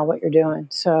here and now, what you're doing.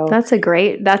 So that's a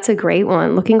great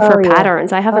one. Looking for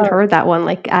patterns. I haven't heard that one,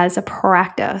 like as a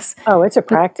practice. Oh, it's a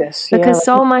practice. Because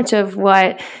so much of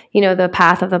what, the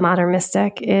path of the modern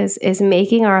mystic is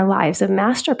making our lives a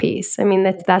masterpiece. I mean,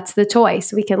 that's the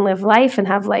choice. We can live life and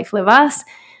have life live us,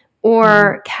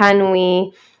 or can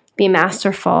we be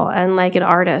masterful and, like an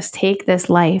artist, take this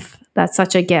life that's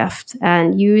such a gift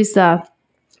and use the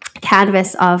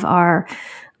canvas of our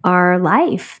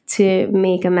life to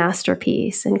make a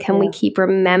masterpiece? And can we keep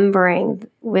remembering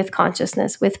with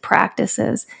consciousness, with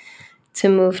practices, to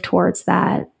move towards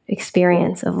that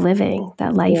experience of living,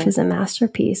 that life is a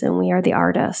masterpiece and we are the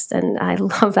artist? And I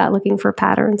love that, looking for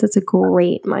patterns. It's a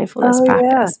great mindfulness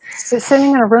practice. So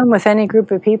sitting in a room with any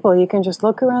group of people, you can just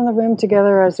look around the room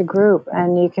together as a group,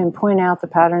 and you can point out the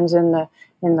patterns in the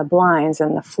blinds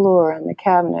and the floor and the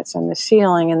cabinets and the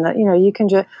ceiling, and you can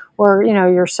just, or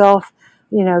yourself,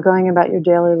 going about your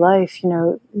daily life,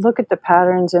 look at the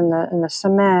patterns in the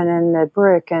cement and the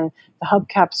brick and the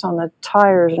hubcaps on the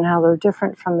tires and how they're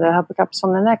different from the hubcaps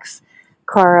on the next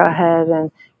car ahead,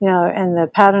 and and the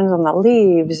patterns on the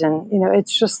leaves, and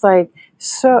it's just like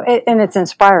and it's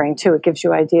inspiring too. It gives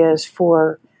you ideas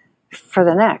for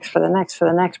the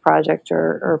next project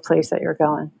or place that you're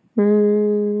going.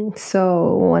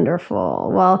 So wonderful.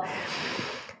 Well,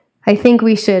 I think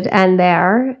we should end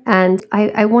there. And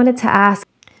I wanted to ask,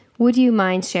 would you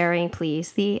mind sharing,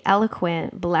 please, the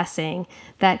eloquent blessing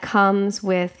that comes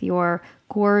with your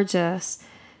gorgeous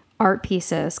art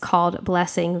pieces called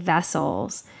Blessing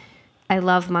Vessels? I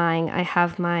love mine. I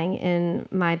have mine in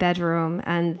my bedroom,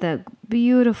 and the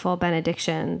beautiful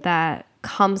benediction that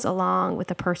comes along with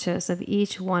the purchase of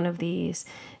each one of these,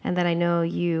 and that I know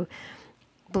you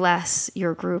bless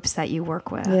your groups that you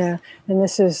work with. Yeah, and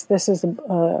this is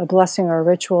a blessing or a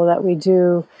ritual that we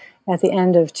do at the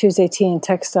end of Tuesday Tea and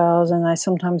Textiles, and I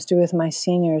sometimes do with my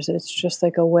seniors. It's just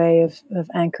like a way of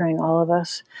anchoring all of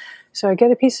us. So I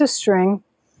get a piece of string,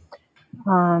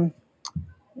 and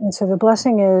so the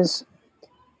blessing is: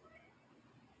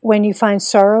 when you find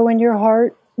sorrow in your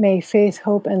heart, may faith,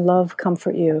 hope, and love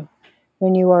comfort you.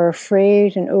 When you are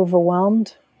afraid and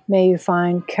overwhelmed, may you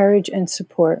find courage and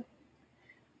support.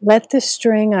 Let the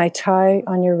string I tie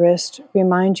on your wrist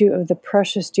remind you of the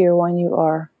precious dear one you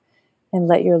are, and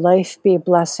let your life be a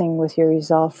blessing with your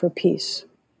resolve for peace.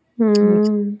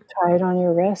 You tie it on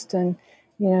your wrist, and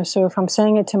so if I'm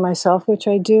saying it to myself, which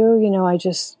I do, I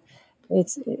just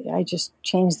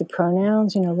change the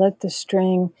pronouns. Let the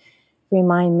string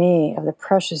remind me of the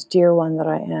precious dear one that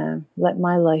I am. Let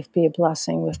my life be a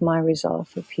blessing with my resolve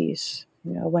for peace.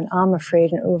 When I'm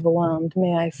afraid and overwhelmed,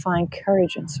 may I find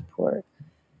courage and support.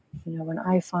 When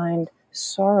I find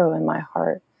sorrow in my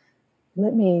heart,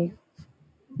 let me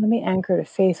anchor to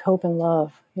faith, hope, and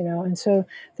love. And so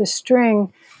the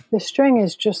string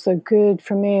is just a good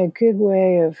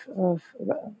way of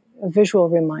a visual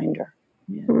reminder.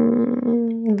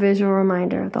 Visual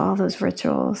reminder of all those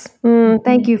rituals.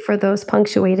 Thank you for those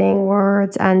punctuating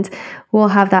words, and we'll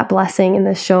have that blessing in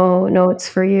the show notes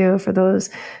for you, for those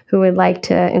who would like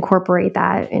to incorporate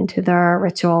that into their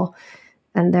ritual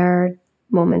and their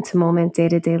moment-to-moment,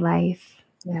 day-to-day life.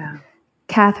 Yeah.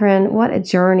 Catherine, what a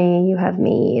journey you have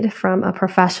made from a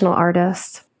professional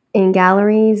artist in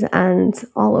galleries and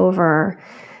all over,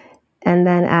 and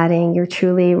then adding your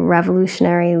truly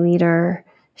revolutionary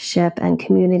leadership and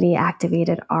community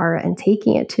activated art and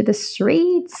taking it to the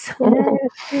streets.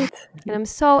 And I'm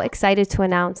so excited to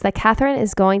announce that Catherine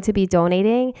is going to be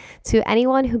donating to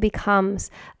anyone who becomes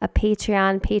a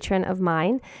Patreon patron of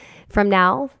mine from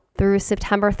now through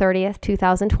September 30th,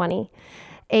 2020,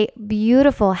 a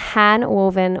beautiful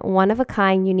hand-woven,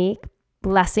 one-of-a-kind, unique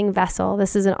blessing vessel.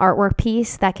 This is an artwork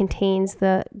piece that contains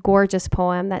the gorgeous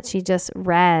poem that she just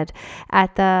read.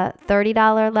 At the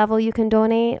 $30 level, you can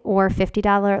donate, or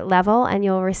 $50 level, and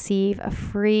you'll receive a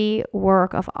free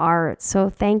work of art. So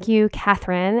thank you,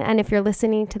 Catherine. And if you're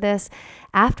listening to this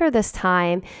after this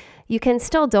time, you can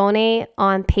still donate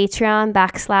on Patreon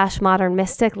 /Modern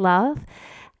Mystic Love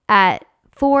at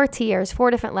 4 tiers, 4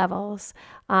 different levels,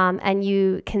 and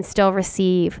you can still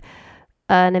receive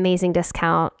an amazing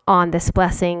discount on this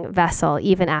blessing vessel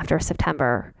even after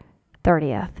September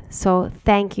 30th. So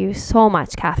thank you so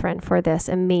much, Catherine, for this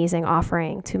amazing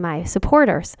offering to my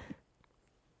supporters.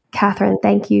 Catherine,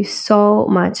 thank you so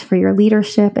much for your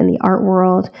leadership in the art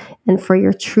world and for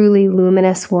your truly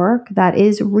luminous work that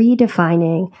is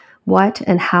redefining what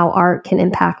and how art can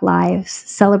impact lives,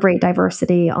 celebrate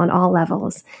diversity on all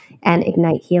levels, and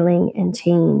ignite healing and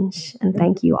change. And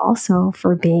thank you also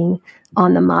for being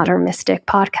on the Modern Mystic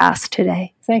podcast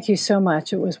today. Thank you so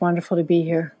much. It was wonderful to be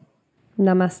here.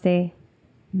 Namaste.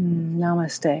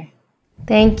 Namaste.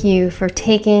 Thank you for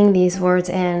taking these words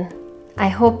in. I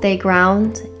hope they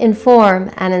ground, inform,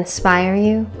 and inspire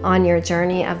you on your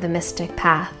journey of the mystic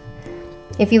path.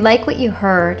 If you like what you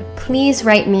heard, please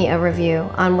write me a review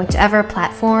on whichever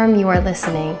platform you are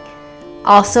listening.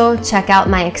 Also, check out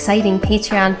my exciting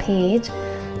Patreon page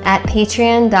at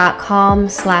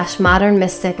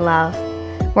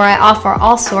patreon.com/modernmysticlove, where I offer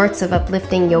all sorts of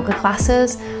uplifting yoga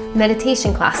classes,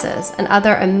 meditation classes, and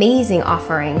other amazing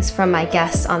offerings from my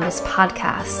guests on this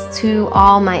podcast to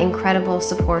all my incredible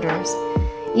supporters.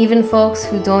 Even folks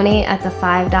who donate at the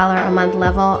 $5 a month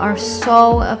level are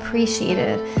so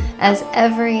appreciated, as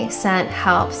every cent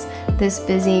helps this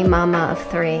busy mama of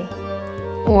three.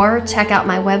 Or check out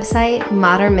my website,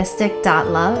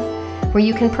 modernmystic.love, where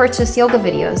you can purchase yoga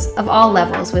videos of all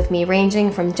levels with me,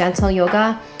 ranging from gentle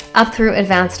yoga up through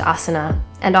advanced asana,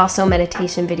 and also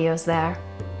meditation videos there.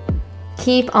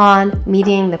 Keep on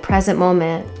meeting the present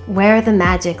moment where the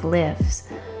magic lives,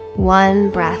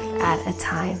 one breath at a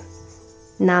time.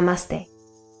 Namaste.